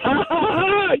microphone, it's ha ha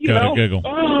ha, Gotta giggle.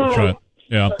 Oh. That's right.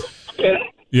 Yeah.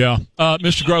 Yeah.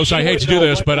 Mr. Gross, I hate to do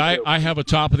this, but I have a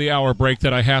top of the hour break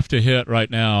that I have to hit right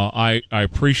now. I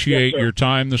appreciate your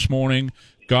time this morning.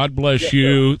 God bless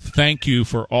you. Thank you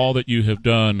for all that you have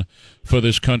done for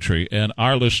this country. And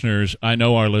our listeners, I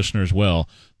know our listeners well.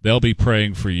 They'll be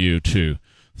praying for you, too.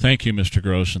 Thank you, Mr.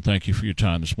 Gross, and thank you for your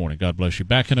time this morning. God bless you.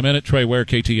 Back in a minute. Trey Ware,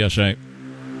 KTSA.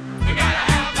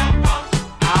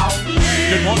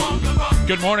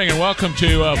 Good morning, and welcome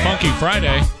to Funky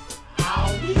Friday.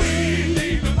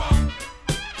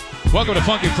 Welcome to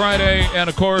Funky Friday, and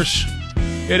of course,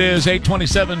 it is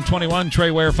 8:27:21.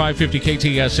 Trey Ware, 550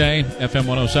 KTSA, FM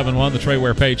 107.1, the Trey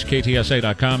Ware page,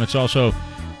 KTSA.com. It's also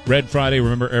Red Friday.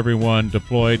 Remember, everyone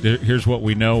deployed. Here's what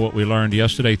we know, what we learned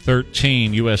yesterday.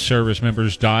 13 U.S. service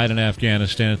members died in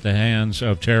Afghanistan at the hands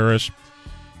of terrorists.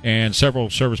 and several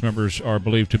service members are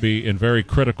believed to be in very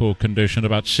critical condition.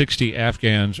 About 60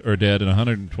 Afghans are dead and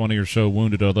 120 or so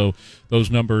wounded, although those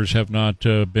numbers have not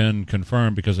been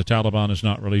confirmed because the Taliban is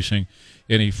not releasing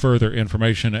any further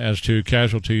information as to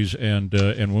casualties and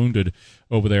wounded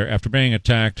over there after being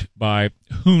attacked by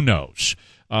who knows.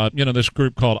 This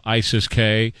group called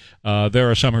ISIS-K,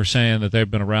 there are some who are saying that they've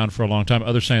been around for a long time.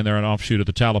 Others saying they're an offshoot of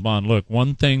the Taliban. Look,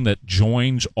 one thing that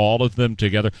joins all of them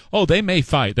together, they may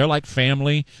fight. They're like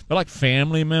family. They're like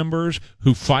family members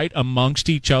who fight amongst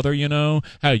each other,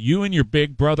 How you and your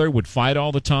big brother would fight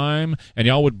all the time, and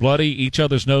y'all would bloody each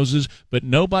other's noses, but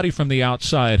nobody from the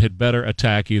outside had better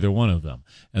attack either one of them.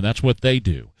 And that's what they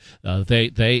do.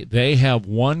 They have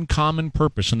one common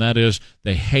purpose, and that is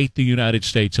they hate the United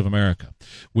States of America.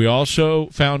 We also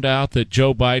found out that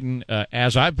Joe Biden,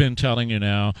 as I've been telling you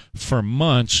now for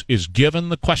months, is given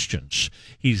the questions.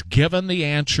 He's given the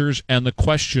answers and the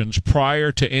questions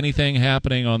prior to anything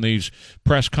happening on these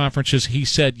press conferences. He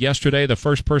said yesterday the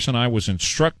first person I was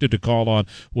instructed to call on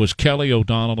was Kelly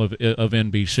O'Donnell of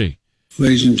NBC.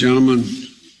 Ladies and gentlemen,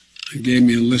 they gave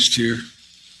me a list here.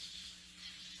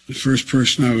 The first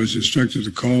person I was instructed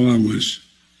to call on was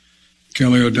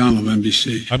Kelly O'Donnell of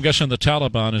NBC. I'm guessing the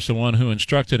Taliban is the one who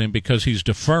instructed him because he's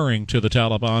deferring to the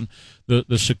Taliban,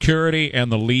 the security and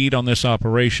the lead on this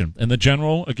operation. And the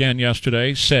general, again,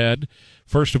 yesterday said,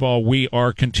 first of all, we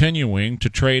are continuing to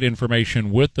trade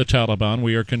information with the Taliban.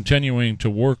 We are continuing to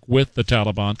work with the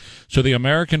Taliban. So the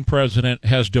American president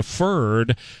has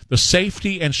deferred the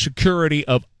safety and security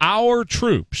of our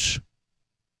troops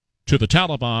to the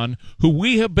Taliban, who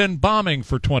we have been bombing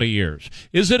for 20 years.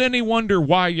 Is it any wonder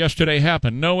why yesterday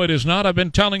happened? No, it is not. I've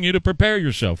been telling you to prepare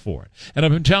yourself for it. And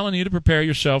I've been telling you to prepare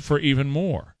yourself for even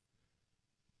more.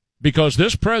 Because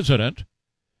this president,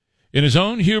 in his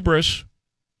own hubris,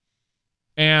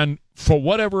 and for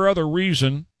whatever other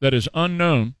reason that is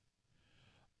unknown,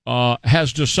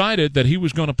 has decided that he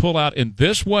was going to pull out in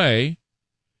this way,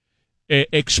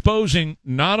 exposing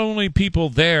not only people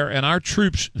there and our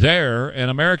troops there and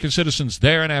American citizens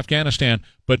there in Afghanistan,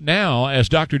 but now, as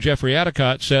Dr. Jeffrey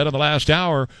Adicott said in the last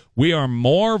hour, we are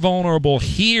more vulnerable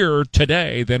here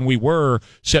today than we were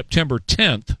September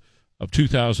 10th of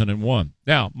 2001.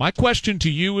 Now, my question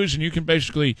to you is, and you can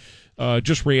basically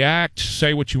just react,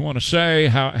 say what you want to say,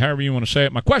 however you want to say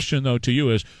it. My question, though, to you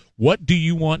is, what do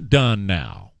you want done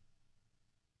now?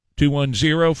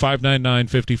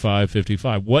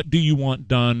 210-599-5555. What do you want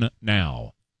done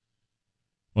now?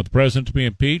 Want the president to be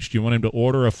impeached? Do you want him to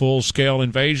order a full-scale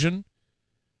invasion?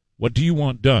 What do you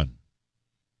want done?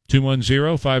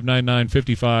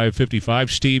 210-599-5555.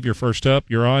 Steve, you're first up.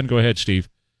 You're on. Go ahead, Steve.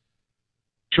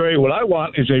 Trey, what I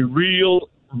want is a real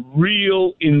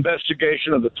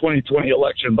investigation of the 2020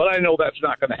 election, but I know that's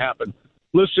not going to happen.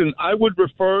 Listen, I would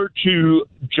refer to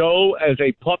Joe as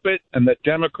a puppet and the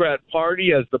Democrat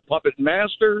Party as the puppet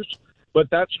masters, but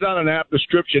that's not an apt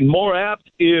description. More apt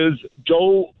is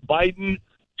Joe Biden,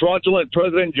 fraudulent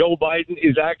President Joe Biden,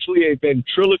 is actually a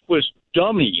ventriloquist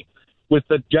dummy with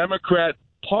the Democrat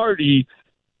Party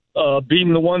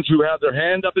being the ones who have their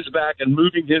hand up his back and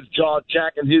moving his jaw,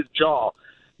 jacking his jaw.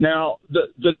 Now,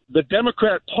 the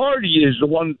Democrat Party is the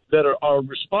one that are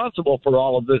responsible for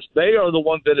all of this. They are the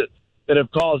ones that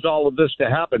have caused all of this to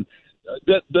happen.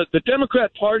 The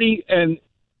Democrat Party, and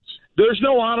there's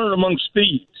no honor amongst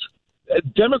thieves.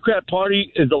 Democrat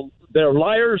Party they're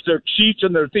liars, they're cheats,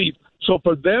 and they're thieves. So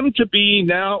for them to be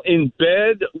now in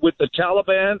bed with the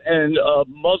Taliban and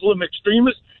Muslim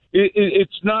extremists,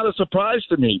 it's not a surprise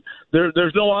to me.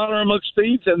 There's no honor amongst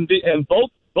thieves, and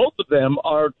both of them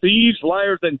are thieves,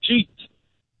 liars, and cheats.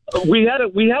 We had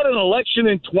an election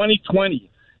in 2020.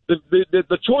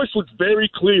 The choice was very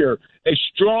clear: a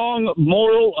strong,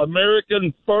 moral,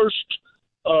 American first,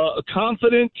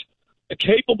 confident,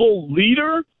 capable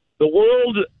leader. The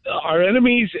world, our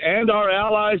enemies and our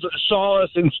allies, saw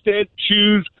us instead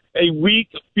choose a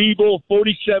weak, feeble,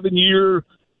 47-year,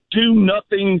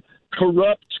 do-nothing,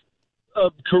 corrupt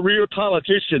career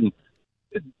politician.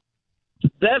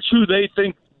 That's who they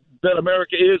think that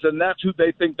America is, and that's who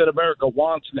they think that America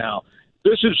wants now.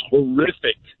 This is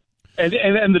horrific. And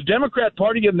the Democrat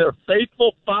Party and their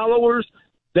faithful followers,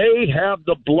 they have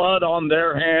the blood on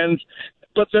their hands,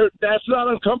 but that's not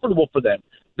uncomfortable for them.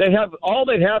 All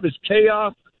they have is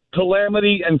chaos,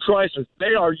 calamity, and crisis.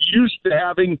 They are used to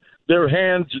having their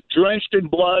hands drenched in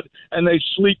blood, and they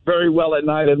sleep very well at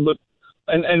night and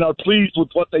are pleased with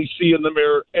what they see in the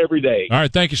mirror every day. All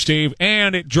right, thank you, Steve.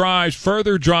 And it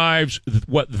further drives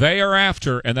what they are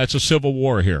after, and that's a civil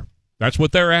war here. That's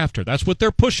what they're after. That's what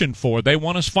they're pushing for. They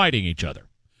want us fighting each other.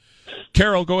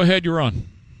 Carol, go ahead. You're on.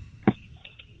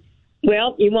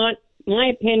 Well, you want My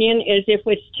opinion is if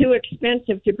it's too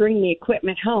expensive to bring the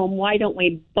equipment home, why don't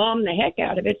we bomb the heck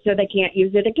out of it so they can't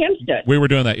use it against us? We were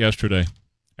doing that yesterday.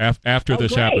 After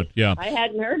this great. happened, yeah. I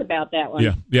hadn't heard about that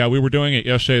one. Yeah, we were doing it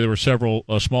yesterday. There were several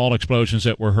small explosions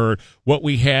that were heard. What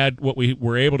we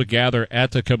were able to gather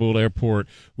at the Kabul airport,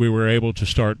 we were able to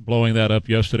start blowing that up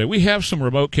yesterday. We have some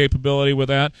remote capability with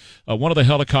that. One of the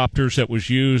helicopters that was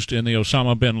used in the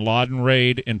Osama bin Laden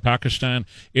raid in Pakistan,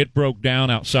 it broke down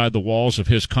outside the walls of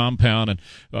his compound,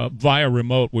 and via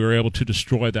remote, we were able to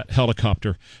destroy that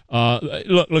helicopter.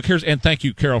 Look, here's, and thank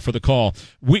you, Carol, for the call.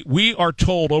 We are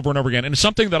told over and over again, and it's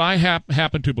something that I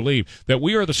happen to believe, that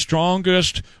we are the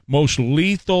strongest, most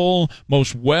lethal,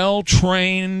 most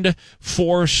well-trained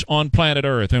force on planet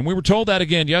Earth. And we were told that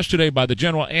again yesterday by the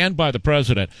general and by the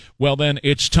president. Well, then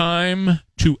it's time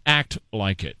to act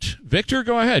like it. Victor,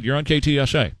 go ahead. You're on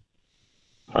KTSA.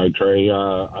 Hi, Trey.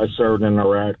 I served in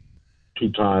Iraq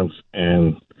 2 times,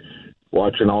 and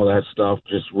watching all that stuff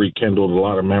just rekindled a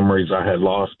lot of memories I had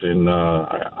lost, and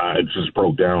I just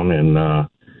broke down, and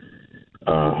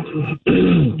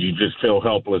you just feel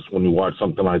helpless when you watch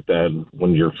something like that,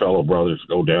 when your fellow brothers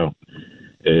go down.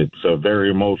 It's a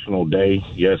very emotional day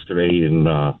yesterday, and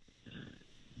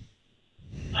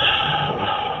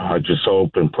I just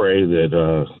hope and pray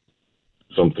that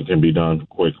something can be done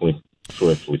quickly,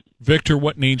 swiftly. Victor,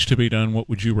 what needs to be done? What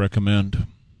would you recommend?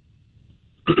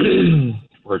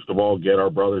 First of all, get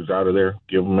our brothers out of there,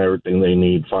 give them everything they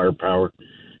need, firepower,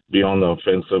 be on the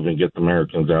offensive, and get the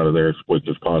Americans out of there as quick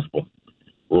as possible.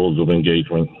 Rules of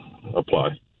engagement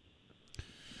apply.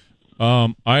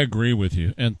 I agree with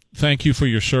you, and thank you for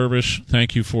your service.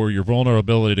 Thank you for your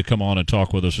vulnerability to come on and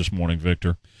talk with us this morning,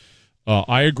 Victor.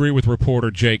 I agree with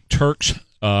reporter Jake Turks,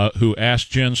 who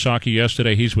asked Jen Psaki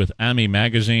yesterday. He's with AMI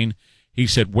Magazine. He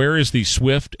said, where is the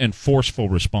swift and forceful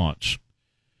response?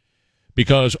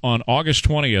 Because on August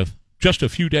 20th, just a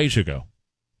few days ago,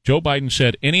 Joe Biden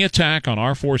said any attack on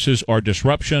our forces or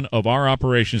disruption of our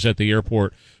operations at the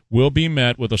airport will be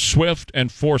met with a swift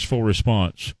and forceful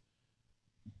response.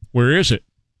 Where is it?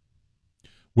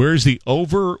 Where is the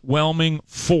overwhelming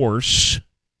force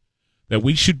that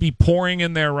we should be pouring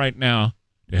in there right now?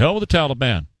 To hell with the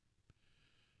Taliban.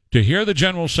 To hear the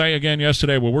general say again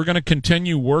yesterday, well, we're going to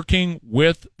continue working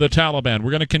with the Taliban.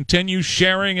 We're going to continue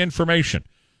sharing information.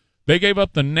 They gave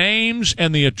up the names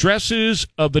and the addresses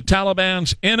of the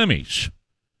Taliban's enemies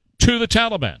to the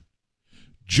Taliban.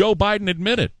 Joe Biden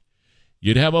admitted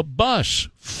you'd have a bus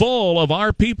full of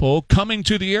our people coming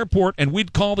to the airport, and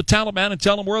we'd call the Taliban and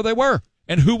tell them where they were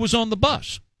and who was on the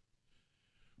bus.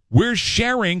 We're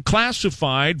sharing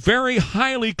classified, very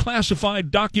highly classified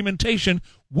documentation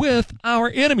with our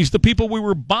enemies, the people we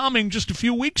were bombing just a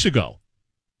few weeks ago.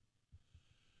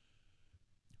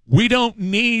 We don't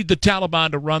need the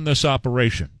Taliban to run this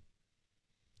operation.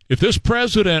 If this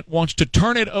president wants to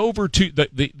turn it over to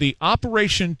the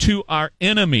operation to our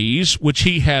enemies, which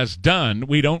he has done,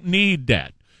 we don't need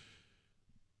that.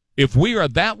 If we are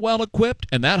that well equipped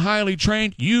and that highly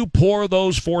trained, you pour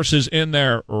those forces in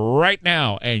there right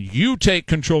now, and you take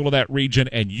control of that region,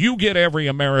 and you get every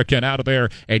American out of there,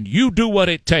 and you do what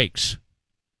it takes.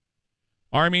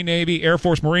 Army, Navy, Air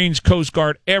Force, Marines, Coast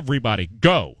Guard, everybody,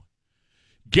 go.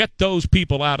 Get those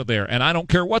people out of there. And I don't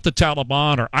care what the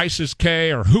Taliban or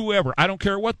ISIS-K or whoever, I don't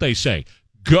care what they say.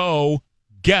 Go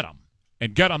get them,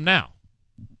 and get them now.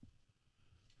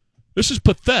 This is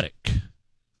pathetic.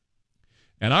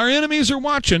 And our enemies are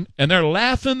watching, and they're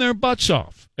laughing their butts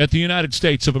off at the United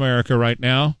States of America right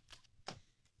now.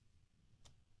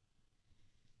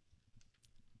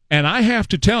 And I have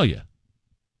to tell you,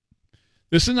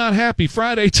 this is not Happy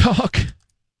Friday talk.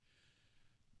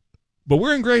 But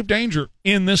we're in grave danger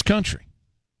in this country.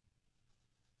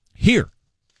 Here,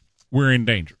 we're in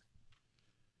danger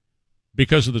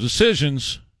because of the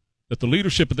decisions that the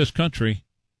leadership of this country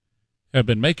have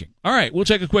been making. All right, we'll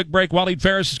take a quick break. Waleed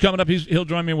Ferris is coming up. He'll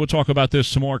join me, and we'll talk about this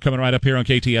some more coming right up here on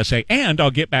KTSA. And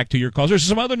I'll get back to your calls. There's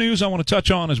some other news I want to touch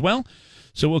on as well.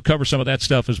 So we'll cover some of that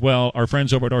stuff as well. Our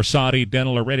friends over at Orsatti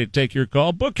Dental are ready to take your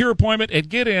call. Book your appointment and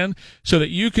get in so that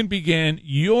you can begin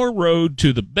your road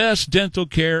to the best dental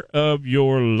care of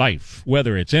your life,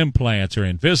 whether it's implants or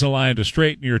Invisalign to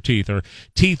straighten your teeth or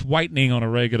teeth whitening on a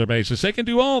regular basis. They can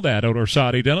do all that at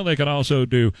Orsatti Dental. They can also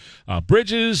do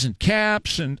bridges and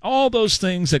caps and all those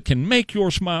things that can make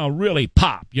your smile really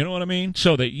pop, you know what I mean,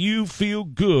 so that you feel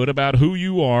good about who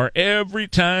you are every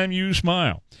time you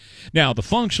smile. Now, the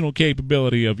functional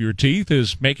capability of your teeth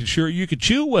is making sure you can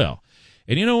chew well.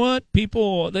 And you know what?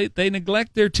 People, they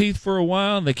neglect their teeth for a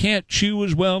while, and they can't chew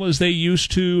as well as they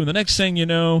used to. And the next thing you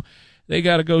know, they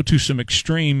got to go to some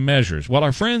extreme measures. Well,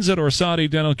 our friends at Orsatti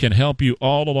Dental can help you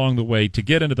all along the way to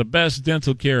get into the best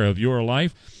dental care of your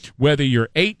life. Whether you're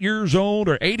 8 years old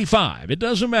or 85, it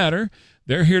doesn't matter.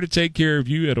 They're here to take care of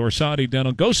you at Orsatti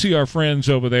Dental. Go see our friends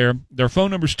over there. Their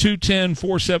phone number is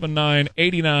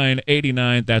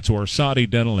 210-479-8989. That's Orsatti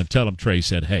Dental, and tell them Trey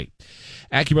said, hey.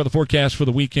 AccuWeather forecast for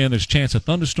the weekend. There's a chance of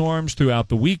thunderstorms throughout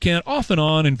the weekend, off and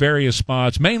on in various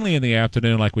spots, mainly in the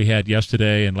afternoon like we had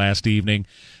yesterday and last evening.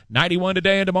 91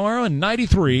 today and tomorrow, and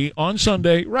 93 on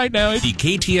Sunday. Right now, it's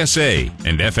KTSA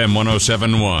and FM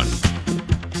 107.1.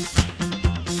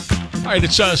 All right,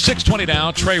 it's 6:20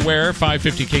 now. Trey Ware,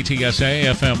 550 KTSA,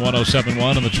 FM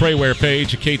 107.1 on the Trey Ware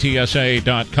page at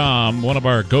KTSA.com. One of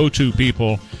our go-to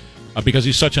people, because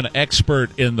he's such an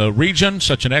expert in the region,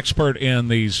 such an expert in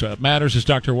these matters, is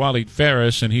Dr. Waleed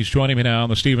Phares, and he's joining me now on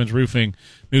the Stevens Roofing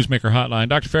Newsmaker Hotline.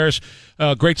 Dr. Phares,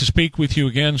 great to speak with you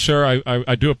again, sir.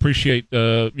 I do appreciate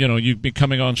you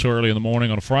coming on so early in the morning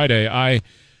on a Friday.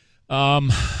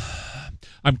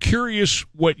 I'm curious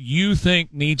what you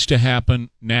think needs to happen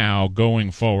now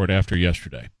going forward after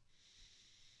yesterday.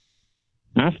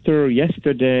 After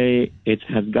yesterday, it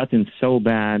has gotten so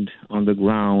bad on the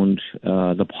ground.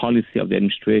 The policy of the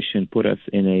administration put us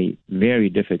in a very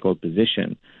difficult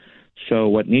position. So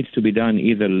what needs to be done,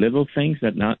 either little things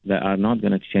that are not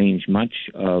going to change much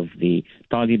of the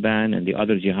Taliban and the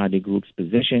other jihadi groups'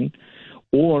 position,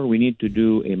 or we need to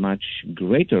do a much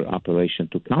greater operation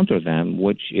to counter them,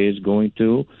 which is going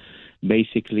to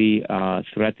basically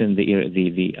threaten the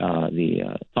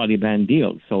Taliban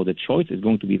deal. So the choice is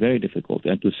going to be very difficult.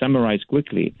 And to summarize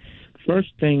quickly,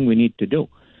 first thing we need to do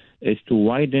is to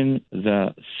widen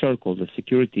the circle, the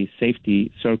security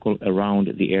safety circle around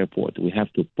the airport. We have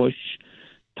to push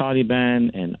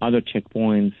Taliban and other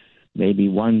checkpoints maybe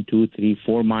 1, 2, 3,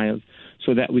 4 miles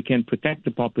so that we can protect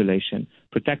the population,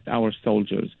 protect our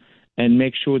soldiers, and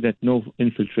make sure that no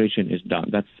infiltration is done.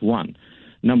 That's one.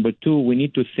 Number two, we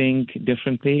need to think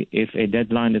differently if a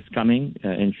deadline is coming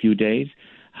in a few days,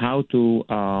 how to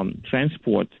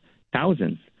transport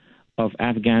thousands of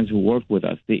Afghans who work with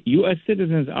us. The U.S.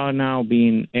 citizens are now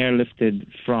being airlifted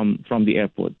from the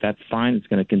airport. That's fine. It's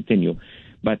going to continue.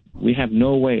 But we have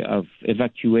no way of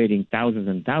evacuating thousands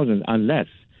and thousands unless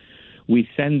we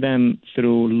send them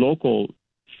through local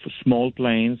small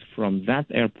planes from that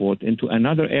airport into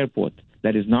another airport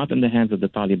that is not in the hands of the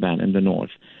Taliban in the north.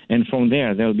 And from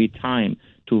there will be time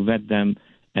to vet them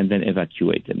and then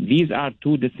evacuate them. These are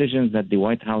two decisions that the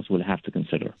White House will have to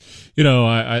consider. You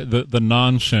know, the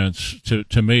nonsense,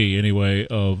 to me anyway,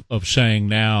 of saying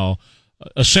now,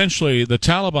 essentially the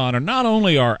Taliban are not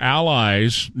only our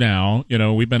allies now, you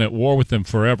know, we've been at war with them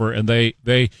forever, and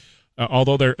they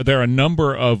although there are a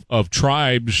number of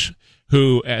tribes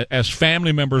who, as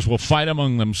family members, will fight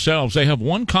among themselves, they have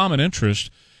one common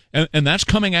interest, and that's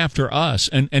coming after us.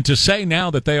 And to say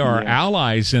now that they are our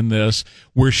allies in this,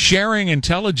 we're sharing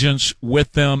intelligence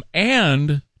with them.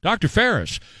 And, Dr.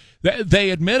 Phares, they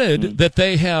admitted that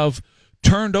they have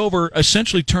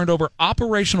essentially turned over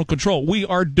operational control. We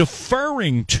are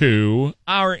deferring to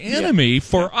our enemy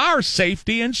for our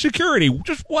safety and security.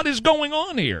 Just what is going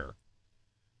on here?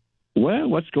 Well,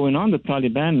 what's going on? The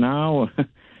Taliban now,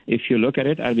 if you look at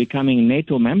it, are becoming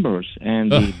NATO members. And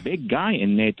the big guy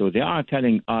in NATO, they are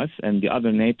telling us and the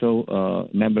other NATO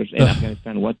members in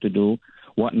Afghanistan what to do,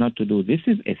 what not to do. This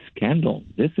is a scandal.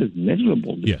 This is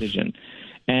miserable decision. Yes.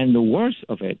 And the worst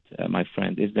of it, my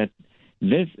friend, is that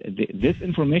this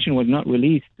information was not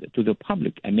released to the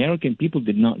public. American people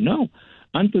did not know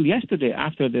until yesterday,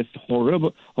 after this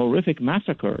horrific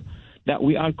massacre, that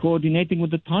we are coordinating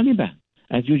with the Taliban.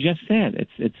 As you just said,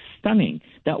 it's stunning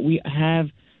that we have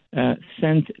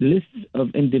sent lists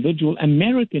of individual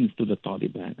Americans to the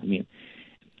Taliban. I mean,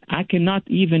 I cannot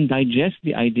even digest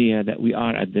the idea that we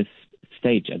are at this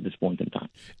stage at this point in time.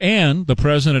 And the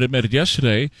president admitted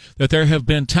yesterday that there have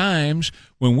been times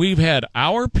when we've had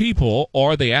our people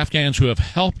or the Afghans who have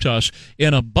helped us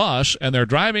in a bus, and they're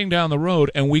driving down the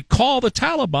road, and we call the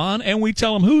Taliban and we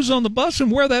tell them who's on the bus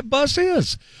and where that bus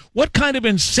is. What kind of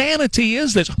insanity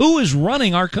is this? Who is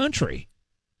running our country?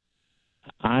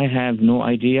 I have no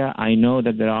idea. I know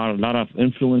that there are a lot of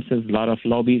influences, a lot of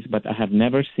lobbies, but I have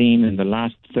never seen in the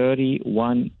last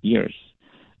 31 years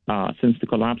since the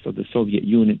collapse of the Soviet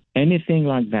Union, anything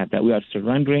like that we are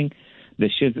surrendering the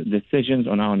decisions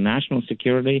on our national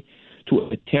security to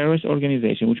a terrorist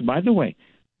organization, which, by the way,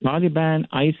 Taliban,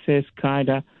 ISIS,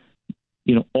 Qaeda,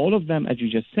 you know, all of them, as you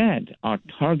just said, are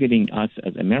targeting us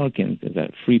as Americans, as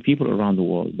free people around the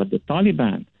world. But the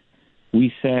Taliban,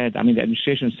 the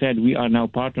administration said we are now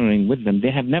partnering with them.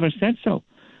 They have never said so.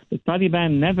 The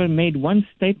Taliban never made one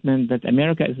statement that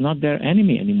America is not their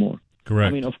enemy anymore.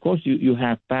 Correct. I mean, of course, you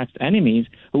have past enemies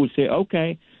who will say,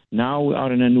 okay, now we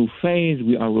are in a new phase,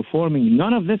 we are reforming.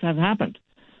 None of this has happened.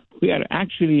 We are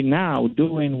actually now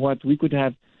doing what we could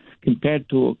have compared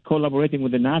to collaborating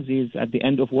with the Nazis at the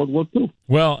end of World War II.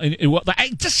 Well,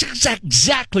 that's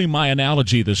exactly my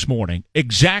analogy this morning.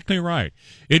 Exactly right.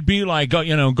 It'd be like,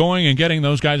 going and getting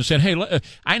those guys and saying, hey,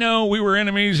 I know we were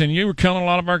enemies and you were killing a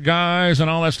lot of our guys and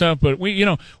all that stuff, but we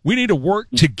need to work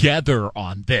together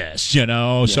on this,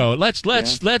 Yeah. So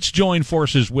let's join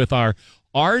forces with our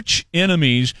arch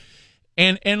enemies.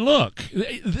 And look,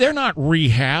 they're not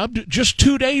rehabbed. Just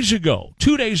 2 days ago,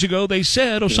 they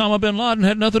said Osama bin Laden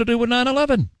had nothing to do with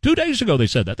 9/11. 2 days ago, they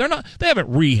said that. They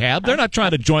haven't rehabbed. They're not trying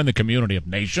to join the community of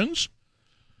nations.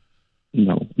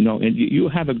 No. And you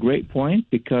have a great point,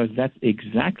 because that's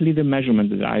exactly the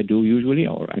measurement that I do usually,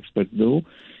 or experts do,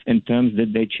 in terms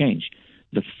that they change.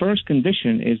 The first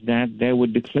condition is that they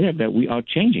would declare that we are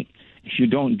changing. If you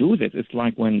don't do this, it's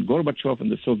like when Gorbachev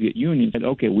and the Soviet Union said,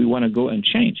 okay, we want to go and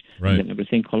change, right. And then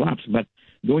everything collapsed. But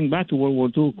going back to World War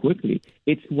II quickly,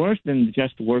 it's worse than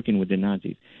just working with the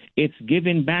Nazis. It's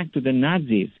giving back to the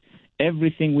Nazis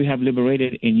everything we have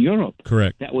liberated in Europe.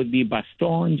 Correct. That would be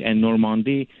Bastogne and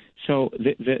Normandy. So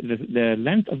the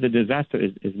length of the disaster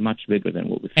is much bigger than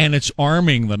what we said. And it's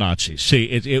arming the Nazis.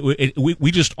 See, we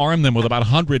just armed them with about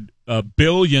 $100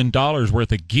 billion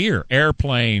worth of gear,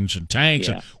 airplanes and tanks.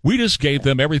 Yeah. And we just gave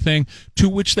them everything to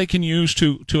which they can use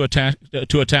to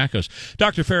attack us.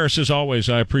 Dr. Ferris, as always,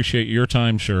 I appreciate your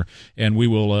time, sir, and we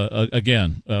will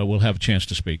we'll have a chance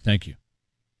to speak. Thank you.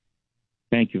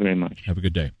 Thank you very much. Have a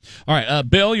good day. All right,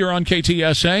 Bill, you're on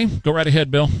KTSA. Go right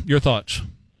ahead, Bill. Your thoughts.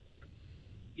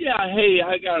 Yeah, hey,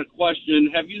 I got a question.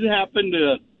 Have you happened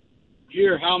to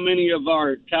hear how many of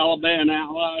our Taliban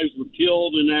allies were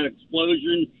killed in that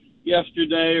explosion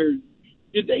yesterday, or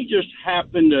did they just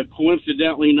happen to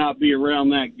coincidentally not be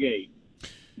around that gate?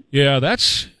 Yeah,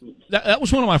 that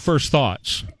was one of my first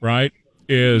thoughts, right?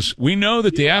 Is we know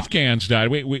that the Afghans died.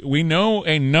 We know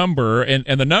a number,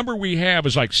 and the number we have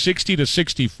is like 60 to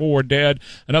 64 dead,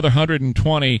 another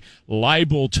 120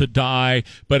 liable to die.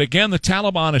 But again, the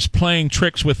Taliban is playing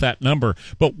tricks with that number.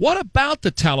 But what about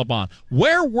the Taliban?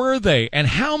 Where were they, and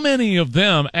how many of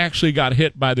them actually got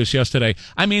hit by this yesterday?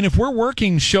 I mean, if we're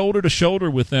working shoulder to shoulder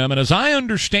with them, and as I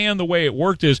understand the way it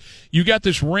worked is you got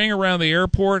this ring around the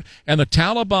airport, and the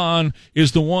Taliban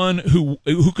is the one who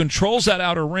controls that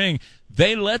outer ring.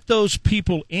 They let those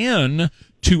people in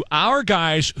to our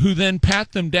guys, who then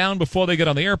pat them down before they get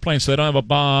on the airplane so they don't have a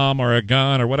bomb or a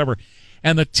gun or whatever.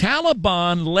 And the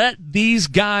Taliban let these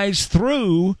guys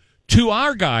through to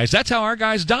our guys. That's how our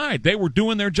guys died. They were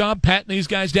doing their job, patting these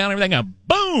guys down, everything, and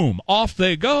boom, off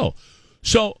they go.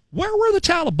 So where were the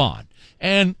Taliban?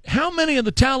 And how many of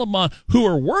the Taliban who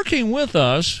are working with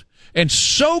us and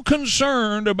so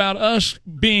concerned about us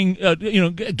being,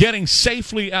 getting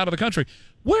safely out of the country,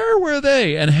 where were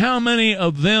they, and how many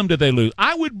of them did they lose?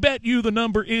 I would bet you the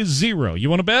number is 0. You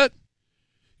want to bet?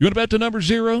 You want to bet the number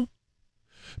 0?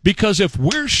 Because if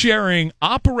we're sharing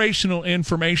operational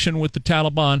information with the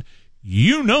Taliban,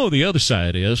 the other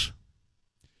side is.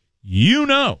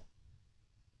 I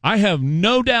have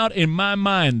no doubt in my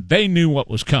mind they knew what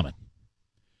was coming.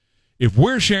 If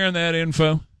we're sharing that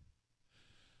info,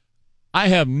 I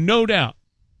have no doubt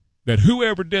that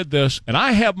whoever did this, and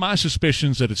I have my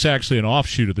suspicions that it's actually an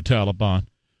offshoot of the Taliban.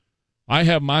 I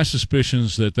have my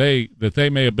suspicions that they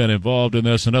may have been involved in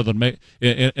this in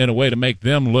a way to make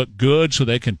them look good so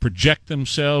they can project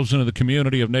themselves into the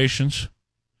community of nations.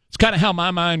 It's kind of how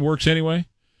my mind works anyway,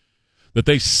 that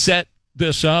they set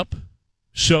this up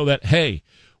so that, hey,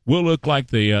 we'll look like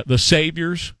the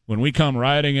saviors when we come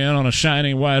riding in on a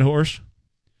shining white horse.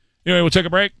 Anyway, we'll take a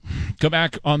break, come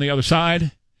back on the other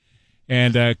side.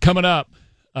 And coming up,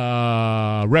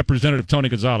 Representative Tony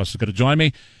Gonzalez is going to join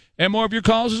me. And more of your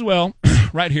calls as well,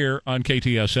 right here on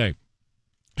KTSA.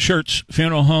 Schertz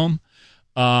Funeral Home,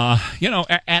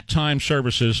 at-time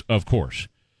services, of course.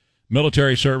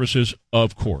 Military services,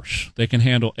 of course. They can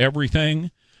handle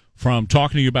everything from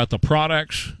talking to you about the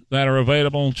products that are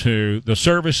available to the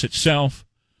service itself,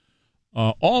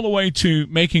 all the way to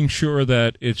making sure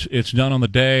that it's done on the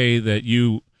day that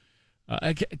you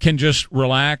can just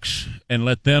relax and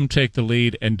let them take the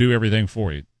lead and do everything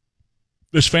for you.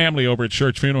 This family over at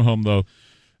Schertz Funeral Home, though,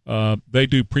 they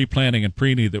do pre-planning and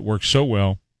pre-need that works so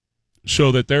well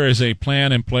so that there is a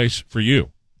plan in place for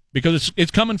you. Because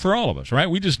it's coming for all of us, right?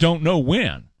 We just don't know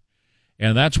when.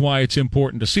 And that's why it's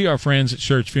important to see our friends at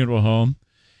Schertz Funeral Home.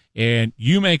 And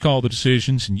you make all the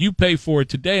decisions, and you pay for it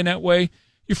today. And that way,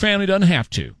 your family doesn't have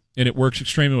to. And it works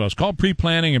extremely well. It's called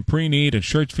pre-planning and pre-need, and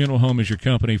Schertz Funeral Home is your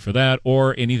company for that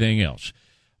or anything else.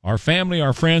 Our family,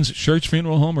 our friends at Church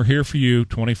Funeral Home are here for you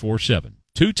 24/7.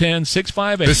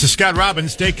 210-658. This is Scott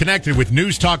Robbins. Stay connected with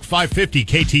News Talk 550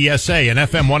 KTSA and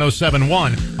FM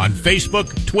 1071 on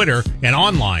Facebook, Twitter, and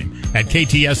online at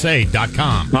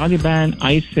KTSA.com. Taliban,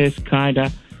 ISIS,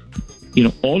 Qaeda,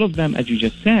 all of them, as you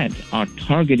just said, are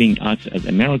targeting us as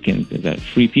Americans, as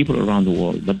free people around the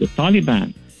world. But the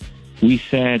Taliban, the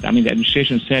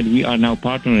administration said we are now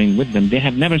partnering with them. They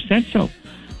have never said so.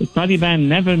 The Taliban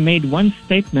never made one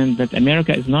statement that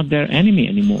America is not their enemy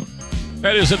anymore.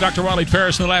 That is Dr. Waleed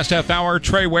Phares in the last half hour.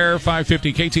 Trey Ware,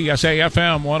 550 KTSA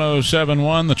FM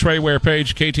 1071. The Trey Ware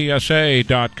page,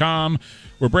 KTSA.com.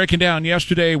 We're breaking down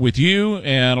yesterday with you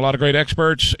and a lot of great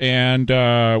experts, and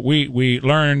we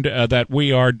learned that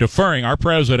we are deferring. Our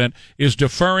president is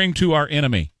deferring to our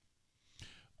enemy.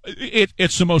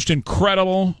 It's the most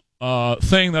incredible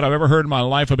thing that I've ever heard in my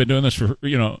life. I've been doing this for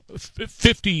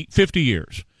 50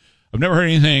 years. I've never heard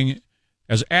anything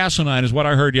as asinine as what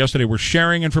I heard yesterday. We're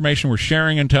sharing information, we're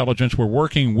sharing intelligence, we're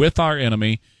working with our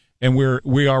enemy, and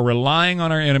we are relying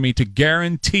on our enemy to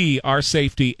guarantee our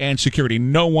safety and security.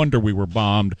 No wonder we were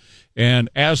bombed. And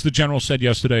as the general said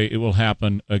yesterday, it will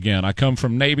happen again. I come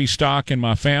from Navy stock in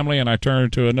my family, and I turn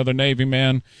to another Navy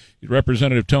man,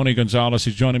 Representative Tony Gonzalez.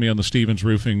 He's joining me on the Stevens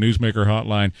Roofing Newsmaker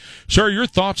Hotline. Sir, your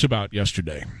thoughts about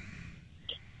yesterday?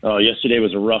 Yesterday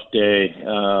was a rough day,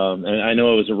 and I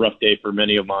know it was a rough day for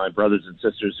many of my brothers and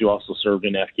sisters who also served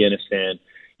in Afghanistan.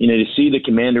 To see the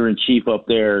commander-in-chief up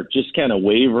there just kind of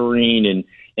wavering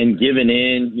and giving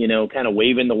in, kind of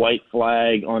waving the white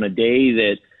flag on a day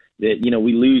that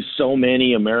we lose so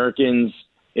many Americans,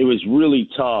 it was really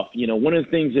tough. One of the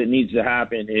things that needs to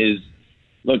happen is,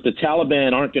 look, the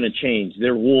Taliban aren't going to change.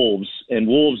 They're wolves, and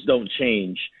wolves don't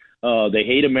change. They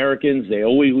hate Americans. They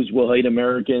always will hate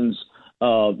Americans. They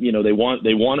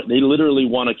literally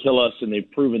want to kill us, and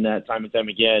they've proven that time and time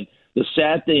again. The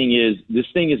sad thing is this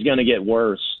thing is going to get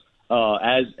worse.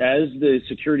 As the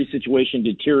security situation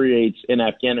deteriorates in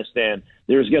Afghanistan,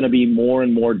 there's going to be more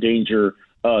and more danger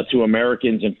to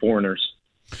Americans and foreigners.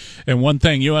 And one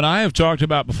thing you and I have talked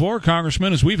about before,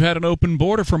 Congressman, is we've had an open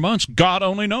border for months. God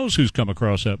only knows who's come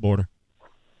across that border.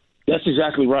 That's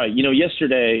exactly right.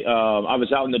 Yesterday I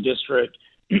was out in the district.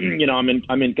 I'm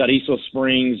in Carrizo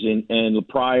Springs and La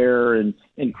Pryor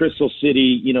and Crystal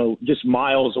City, just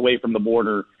miles away from the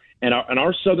border. And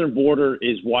our southern border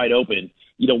is wide open.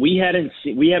 We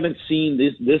haven't seen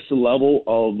this level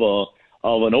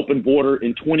of an open border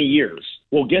in 20 years.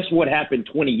 Well, guess what happened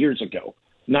 20 years ago?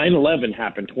 9/11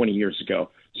 happened 20 years ago.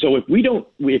 So if we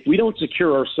don't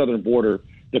secure our southern border,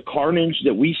 the carnage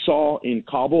that we saw in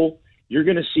Kabul, you're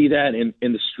going to see that in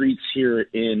the streets here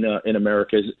in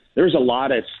America. There's a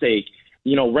lot at stake.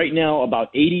 Right now,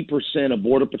 about 80% of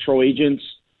Border Patrol agents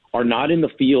are not in the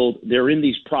field. They're in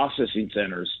these processing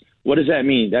centers. What does that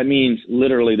mean? That means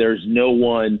literally there's no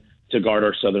one to guard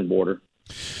our southern border.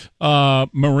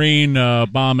 Marine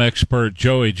bomb expert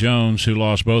Joey Jones, who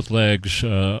lost both legs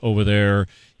over there,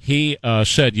 he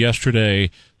said yesterday,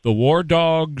 the war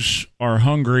dogs are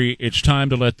hungry. It's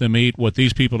time to let them eat. What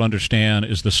these people understand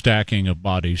is the stacking of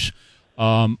bodies.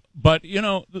 But,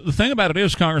 the thing about it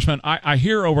is, Congressman, I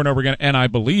hear over and over again, and I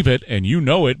believe it, and you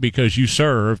know it because you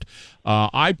served.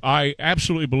 I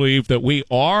absolutely believe that we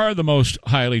are the most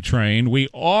highly trained. We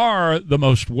are the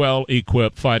most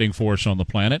well-equipped fighting force on the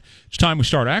planet. It's time we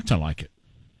start acting like it.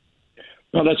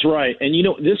 No, that's right. And,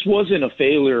 this wasn't a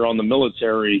failure on the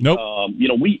military. Nope.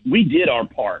 We did our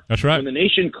part. That's right. When the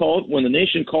nation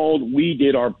called, we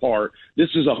did our part. This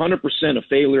is 100% a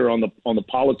failure on the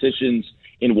politicians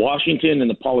in Washington and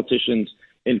the politicians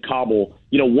in Kabul.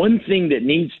 One thing that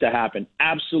needs to happen,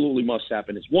 absolutely must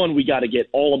happen, is one, we got to get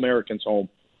all Americans home.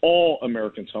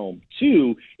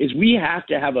 Two, is we have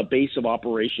to have a base of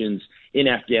operations in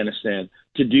Afghanistan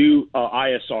to do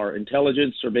ISR,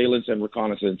 intelligence, surveillance, and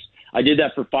reconnaissance. I did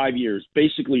that for 5 years,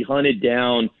 basically hunted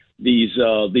down these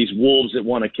wolves that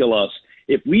want to kill us.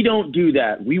 If we don't do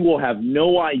that, we will have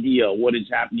no idea what is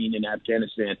happening in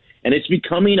Afghanistan. And it's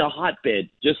becoming a hotbed,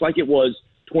 just like it was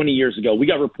 20 years ago. We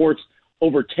got reports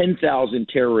over 10,000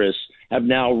 terrorists have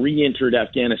now re-entered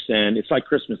Afghanistan. It's like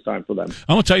Christmas time for them.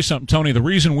 I want to tell you something, Tony. The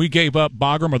reason we gave up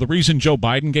Bagram, or the reason Joe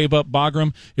Biden gave up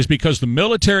Bagram, is because the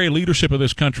military leadership of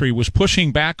this country was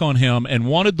pushing back on him and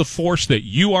wanted the force that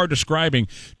you are describing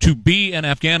to be in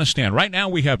Afghanistan. Right now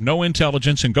we have no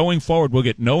intelligence, and going forward we'll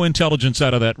get no intelligence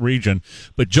out of that region.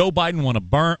 But Joe Biden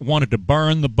wanted to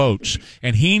burn the boats,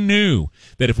 and he knew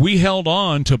that if we held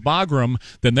on to Bagram,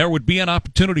 then there would be an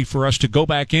opportunity for us to go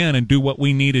back in and do what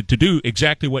we needed to do,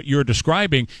 exactly what you're describing.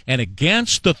 describing, and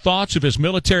against the thoughts of his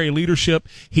military leadership,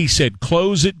 he said,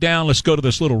 close it down. Let's go to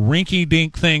this little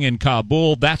rinky-dink thing in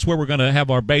Kabul. That's where we're going to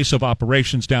have our base of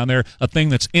operations down there, a thing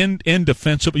that's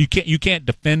indefensible. You can't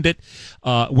defend it.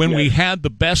 When we had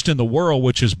the best in the world,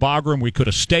 which is Bagram, we could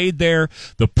have stayed there.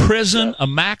 The prison, a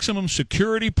maximum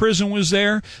security prison was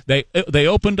there. They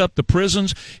opened up the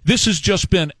prisons. This has just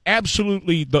been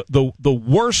absolutely the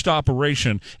worst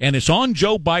operation, and it's on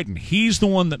Joe Biden. He's the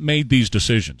one that made these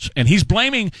decisions, and he's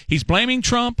blaming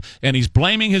Trump, and he's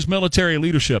blaming his military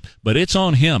leadership, but it's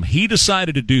on him. He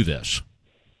decided to do this.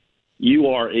 You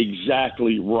are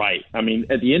exactly right. I mean,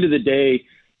 at the end of the day,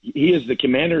 he is the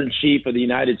commander-in-chief of the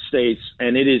United States,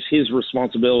 and it is his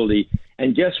responsibility.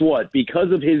 And guess what?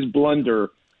 Because of his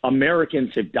blunder,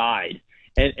 Americans have died,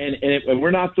 and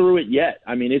we're not through it yet.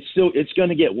 I mean, it's going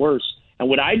to get worse. And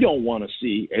what I don't want to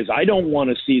see is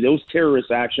those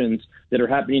terrorist actions that are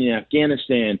happening in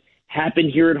Afghanistan happen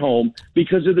here at home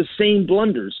because of the same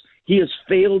blunders. He has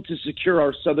failed to secure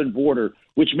our southern border,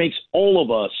 which makes all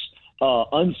of us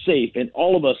unsafe and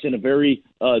all of us in a very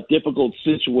difficult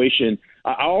situation.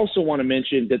 I also want to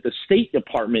mention that the State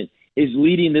Department is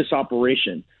leading this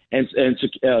operation, and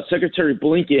Secretary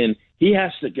Blinken, he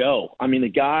has to go. I mean, the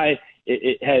guy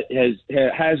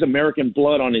has American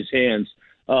blood on his hands.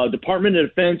 Department of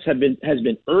Defense has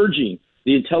been urging,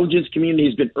 the intelligence community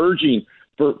has been urging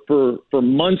for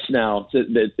months now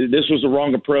that this was the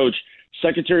wrong approach.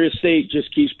 Secretary of State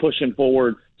just keeps pushing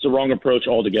forward. It's the wrong approach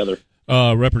altogether.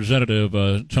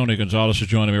 Representative Tony Gonzalez is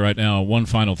joining me right now. One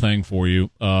final thing for you.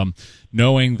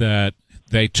 Knowing that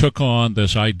they took on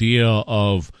this idea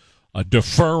of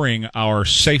deferring our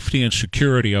safety and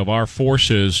security of our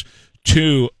forces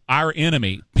to our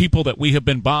enemy, people that we have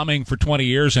been bombing for 20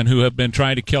 years and who have been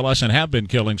trying to kill us and have been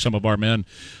killing some of our men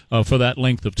for that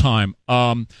length of time.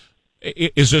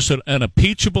 Is this an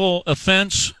impeachable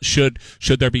offense? Should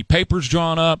there be papers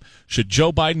drawn up? Should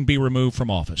Joe Biden be removed from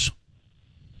office?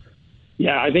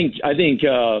 Yeah, I think. I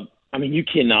mean, you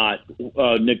cannot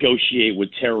negotiate with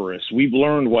terrorists. We've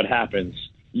learned what happens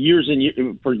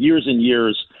for years and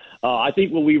years. I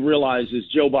think what we realize is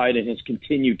Joe Biden has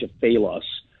continued to fail us.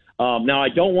 Now, I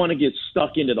don't want to get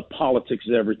stuck into the politics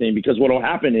of everything, because what will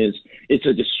happen is it's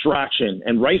a distraction.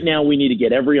 And right now we need to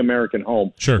get every American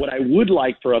home. Sure. What I would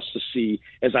like for us to see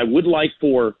is I would like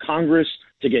for Congress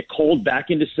to get called back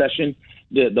into session.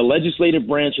 The legislative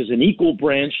branch is an equal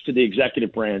branch to the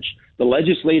executive branch. The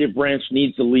legislative branch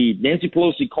needs to lead. Nancy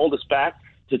Pelosi called us back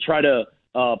to try to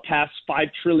pass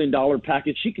 $5 trillion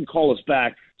package. She can call us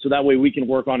back so that way we can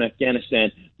work on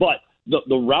Afghanistan. But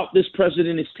the route this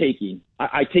president is taking,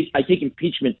 I take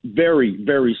impeachment very,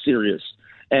 very serious.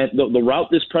 And the route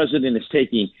this president is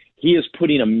taking, he is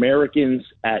putting Americans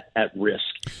at risk.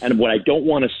 And what I don't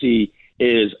want to see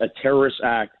is a terrorist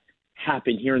act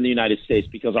happen here in the United States,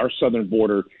 because our southern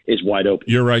border is wide open.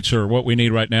 You're right, sir. What we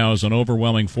need right now is an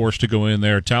overwhelming force to go in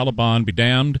there. Taliban be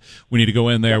damned. We need to go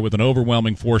in there with an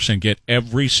overwhelming force and get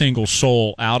every single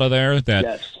soul out of there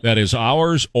that is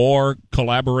ours or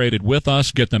collaborated with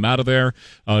us. Get them out of there,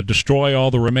 destroy all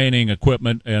the remaining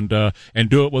equipment, and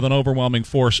do it with an overwhelming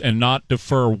force, and not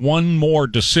defer one more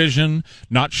decision,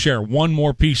 not share one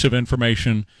more piece of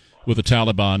information with the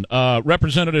Taliban.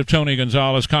 Representative Tony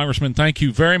Gonzalez, Congressman, thank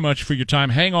you very much for your time.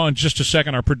 Hang on just a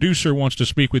second. Our producer wants to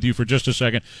speak with you for just a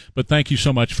second, but thank you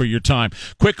so much for your time.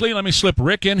 Quickly, let me slip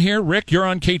Rick in here. Rick, you're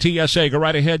on KTSA. Go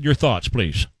right ahead. Your thoughts,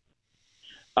 please.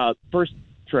 First,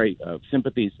 Trey,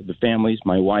 sympathies to the families.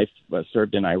 My wife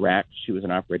served in Iraq. She was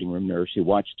an operating room nurse. She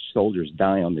watched soldiers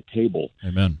die on the table.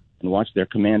 Amen. And watched their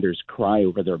commanders cry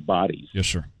over their bodies. Yes,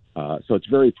 sir. So it's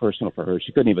very personal for her.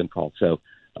 She couldn't even call. So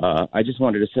I just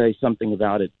wanted to say something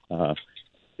about it.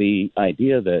 The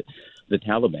idea that the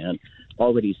Taliban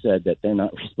already said that they're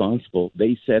not responsible.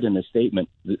 They said in a statement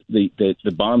that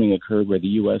the bombing occurred where the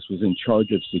U.S. was in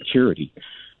charge of security.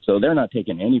 So they're not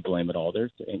taking any blame at all. They're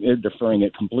deferring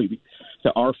it completely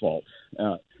to our fault.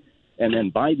 And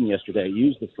then Biden yesterday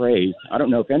used the phrase, I don't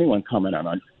know if anyone commented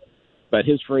on it, but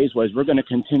his phrase was, we're going to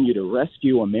continue to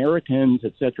rescue Americans,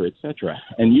 et cetera, et cetera.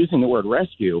 And using the word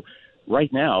rescue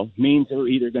right now means they're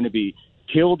either going to be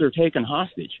killed or taken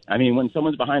hostage. I mean, when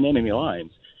someone's behind enemy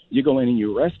lines, you go in and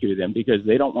you rescue them because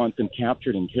they don't want them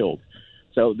captured and killed.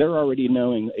 So they're already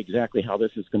knowing exactly how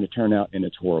this is going to turn out, and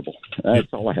it's horrible.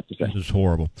 That's all I have to say. It is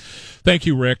horrible. Thank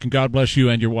you, Rick, and God bless you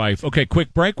and your wife. Okay,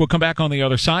 quick break. We'll come back on the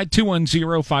other side.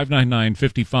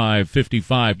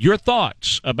 210-599-5555. Your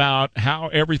thoughts about how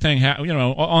everything,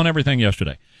 on everything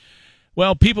yesterday.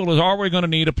 Well, people are always going to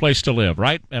need a place to live,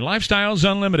 right? And Lifestyles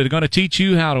Unlimited are going to teach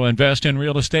you how to invest in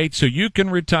real estate so you can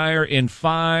retire in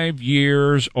 5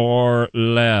 years or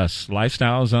less.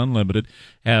 Lifestyles Unlimited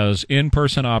has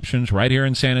in-person options right here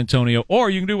in San Antonio, or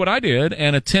you can do what I did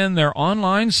and attend their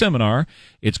online seminar.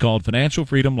 It's called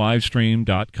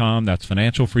financialfreedomlivestream.com. That's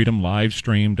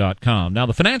financialfreedomlivestream.com. Now,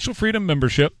 the Financial Freedom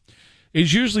membership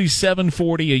is usually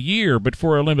 $740 a year, but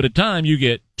for a limited time, you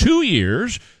get 2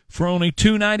 years for only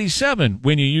 $297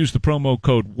 when you use the promo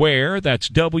code WARE. That's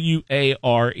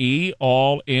WARE,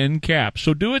 all in caps.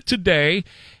 So do it today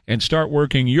and start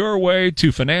working your way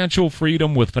to financial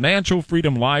freedom with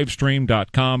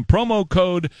financialfreedomlivestream.com. Promo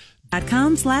code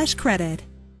 .com/credit.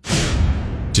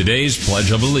 Today's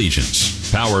Pledge of Allegiance,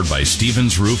 powered by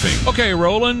Stevens Roofing. Okay,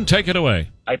 Roland, take it away.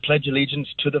 I pledge allegiance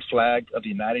to the flag of the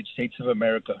United States of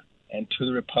America and to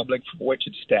the republic for which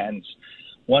it stands,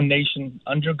 one nation,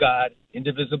 under God,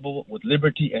 indivisible, with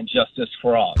liberty and justice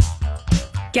for all.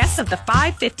 Guests of the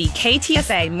 550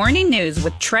 KTSA Morning News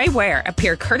with Trey Ware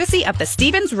appear courtesy of the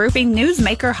Stevens Roofing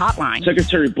Newsmaker Hotline.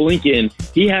 Secretary Blinken,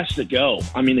 he has to go.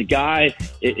 I mean, the guy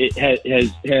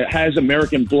has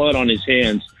American blood on his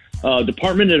hands.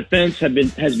 Department of Defense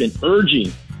has been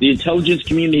urging, the intelligence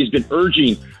community has been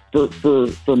urging for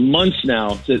months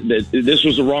now that this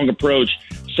was the wrong approach.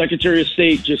 Secretary of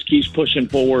State just keeps pushing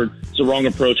forward. It's the wrong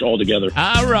approach altogether.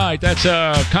 All right. That's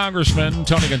Congressman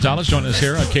Tony Gonzalez joining us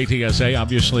here on KTSA.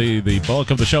 Obviously, the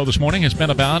bulk of the show this morning has been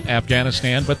about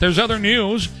Afghanistan, but there's other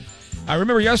news. I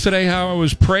remember yesterday how I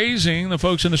was praising the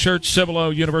folks in the Church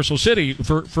Civilo Universal City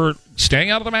for staying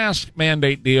out of the mask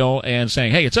mandate deal and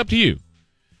saying, hey, it's up to you.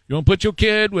 You want to put your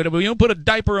kid, you don't put a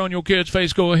diaper on your kid's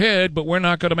face, go ahead, but we're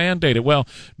not going to mandate it. Well,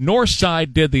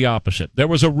 Northside did the opposite. There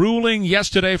was a ruling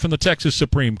yesterday from the Texas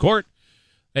Supreme Court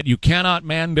that you cannot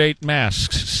mandate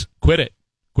masks. Quit it.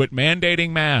 Quit mandating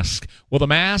masks. Well, the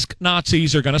mask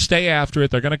Nazis are going to stay after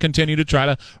it. They're going to continue to try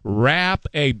to wrap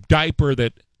a diaper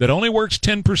that only works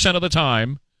 10% of the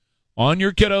time on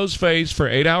your kiddo's face for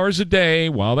 8 hours a day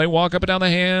while they walk up and down the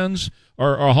hands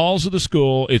or halls of the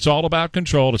school. It's all about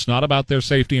control. It's not about their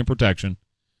safety and protection.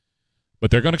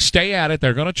 But they're going to stay at it.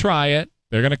 They're going to try it.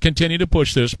 They're going to continue to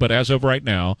push this. But as of right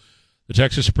now, the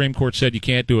Texas Supreme Court said you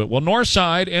can't do it. Well,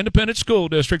 Northside Independent School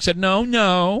District said,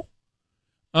 no.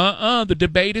 The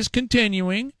debate is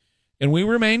continuing, and we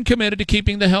remain committed to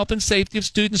keeping the health and safety of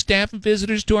students, staff, and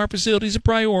visitors to our facilities a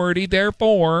priority.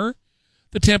 Therefore,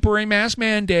 the temporary mask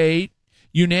mandate,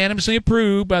 unanimously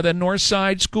approved by the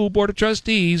Northside School Board of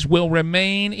Trustees, will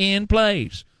remain in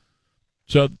place.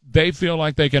 So they feel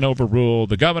like they can overrule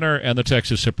the governor and the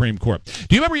Texas Supreme Court.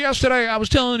 Do you remember yesterday I was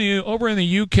telling you over in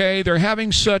the UK they're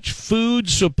having such food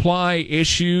supply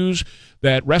issues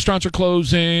that restaurants are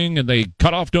closing and they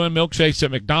cut off doing milkshakes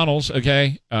at McDonald's,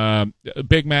 okay?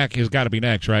 Big Mac has got to be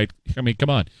next, right? I mean, come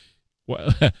on.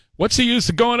 What's the use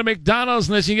of going to McDonald's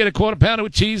unless you get a quarter pounder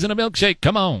with cheese and a milkshake?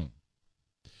 Come on.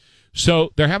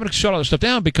 So they're having to shut all this stuff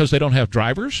down because they don't have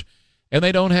drivers and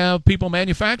they don't have people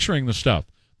manufacturing the stuff.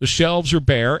 The shelves are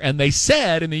bare, and they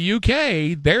said in the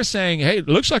UK, they're saying, hey, it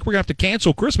looks like we're going to have to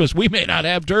cancel Christmas. We may not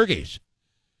have turkeys.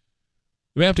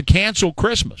 We have to cancel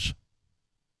Christmas.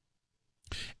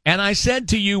 And I said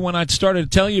to you when I started to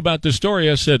tell you about this story,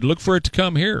 I said, look for it to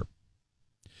come here.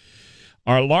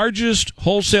 Our largest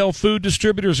wholesale food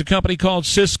distributor is a company called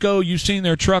Sysco. You've seen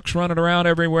their trucks running around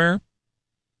everywhere.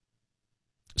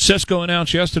 Sysco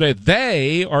announced yesterday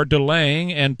they are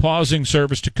delaying and pausing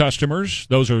service to customers.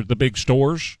 Those are the big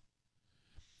stores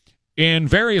in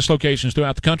various locations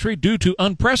throughout the country due to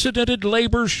unprecedented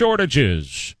labor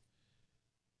shortages.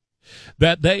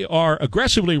 That they are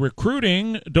aggressively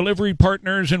recruiting delivery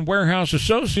partners and warehouse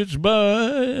associates,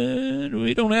 but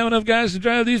we don't have enough guys to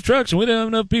drive these trucks, and we don't have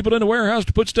enough people in the warehouse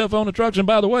to put stuff on the trucks. And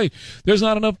by the way, there's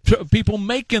not enough people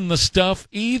making the stuff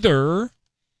either.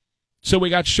 So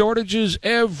we got shortages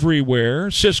everywhere.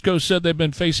 Sysco said they've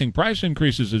been facing price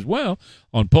increases as well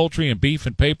on poultry and beef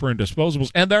and paper and disposables,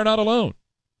 and they're not alone.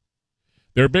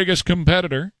 Their biggest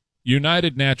competitor,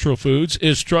 United Natural Foods,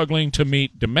 is struggling to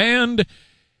meet demand,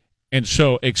 and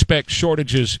so expect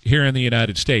shortages here in the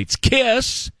United States.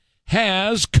 Kiss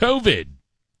has COVID.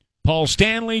 Paul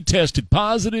Stanley tested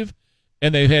positive,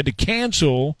 and they've had to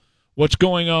cancel what's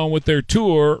going on with their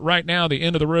tour right now, the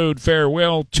End of the Road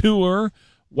Farewell Tour,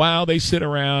 while they sit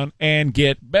around and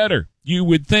get better. You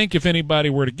would think if anybody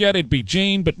were to get it, it'd be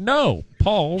Gene, but no,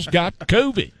 Paul's got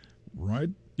COVID. Right?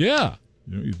 Yeah.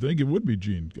 You know, you'd think it would be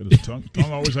Gene. Got his tongue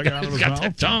always hanging out of his mouth. Got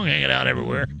that tongue hanging out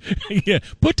everywhere. Yeah,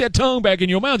 put that tongue back in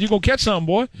your mouth. You're going to catch something,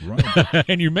 boy. Right.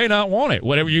 And you may not want it,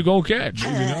 whatever you're going to catch.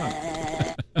 Maybe not.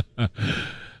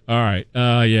 All right.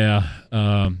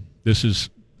 Yeah. This is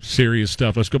Serious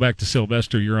stuff. Let's go back to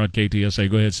Sylvester. You're on KTSA.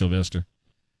 Go ahead, Sylvester.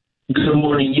 Good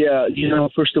morning. Yeah,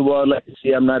 first of all, I'd like to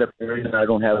say I'm not a parent and I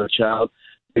don't have a child.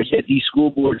 But yet these school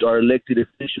boards are elected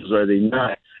officials, are they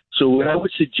not? So what I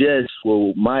would suggest,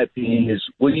 well, my opinion is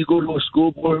when you go to a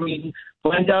school board meeting,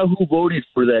 find out who voted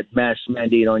for that mask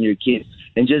mandate on your kids.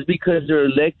 And just because they're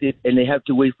elected and they have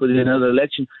to wait for another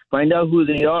election, find out who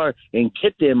they are and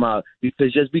get them out.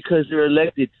 Because just because they're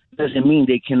elected doesn't mean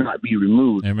they cannot be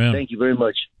removed. Amen. Thank you very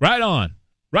much. Right on.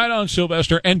 Right on,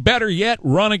 Sylvester. And better yet,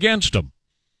 run against them.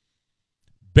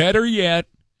 Better yet,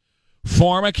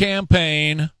 form a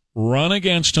campaign, run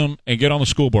against them, and get on the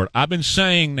school board. I've been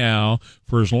saying now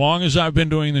for as long as I've been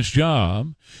doing this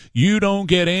job, you don't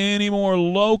get any more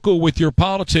local with your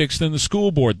politics than the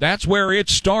school board. That's where it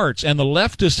starts. And the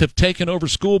leftists have taken over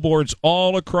school boards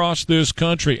all across this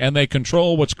country, and they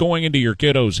control what's going into your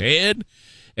kiddo's head,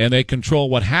 and they control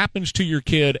what happens to your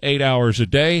kid 8 hours a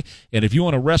day. And if you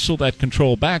want to wrestle that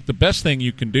control back, the best thing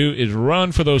you can do is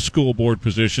run for those school board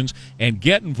positions and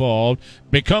get involved,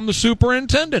 become the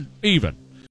superintendent even.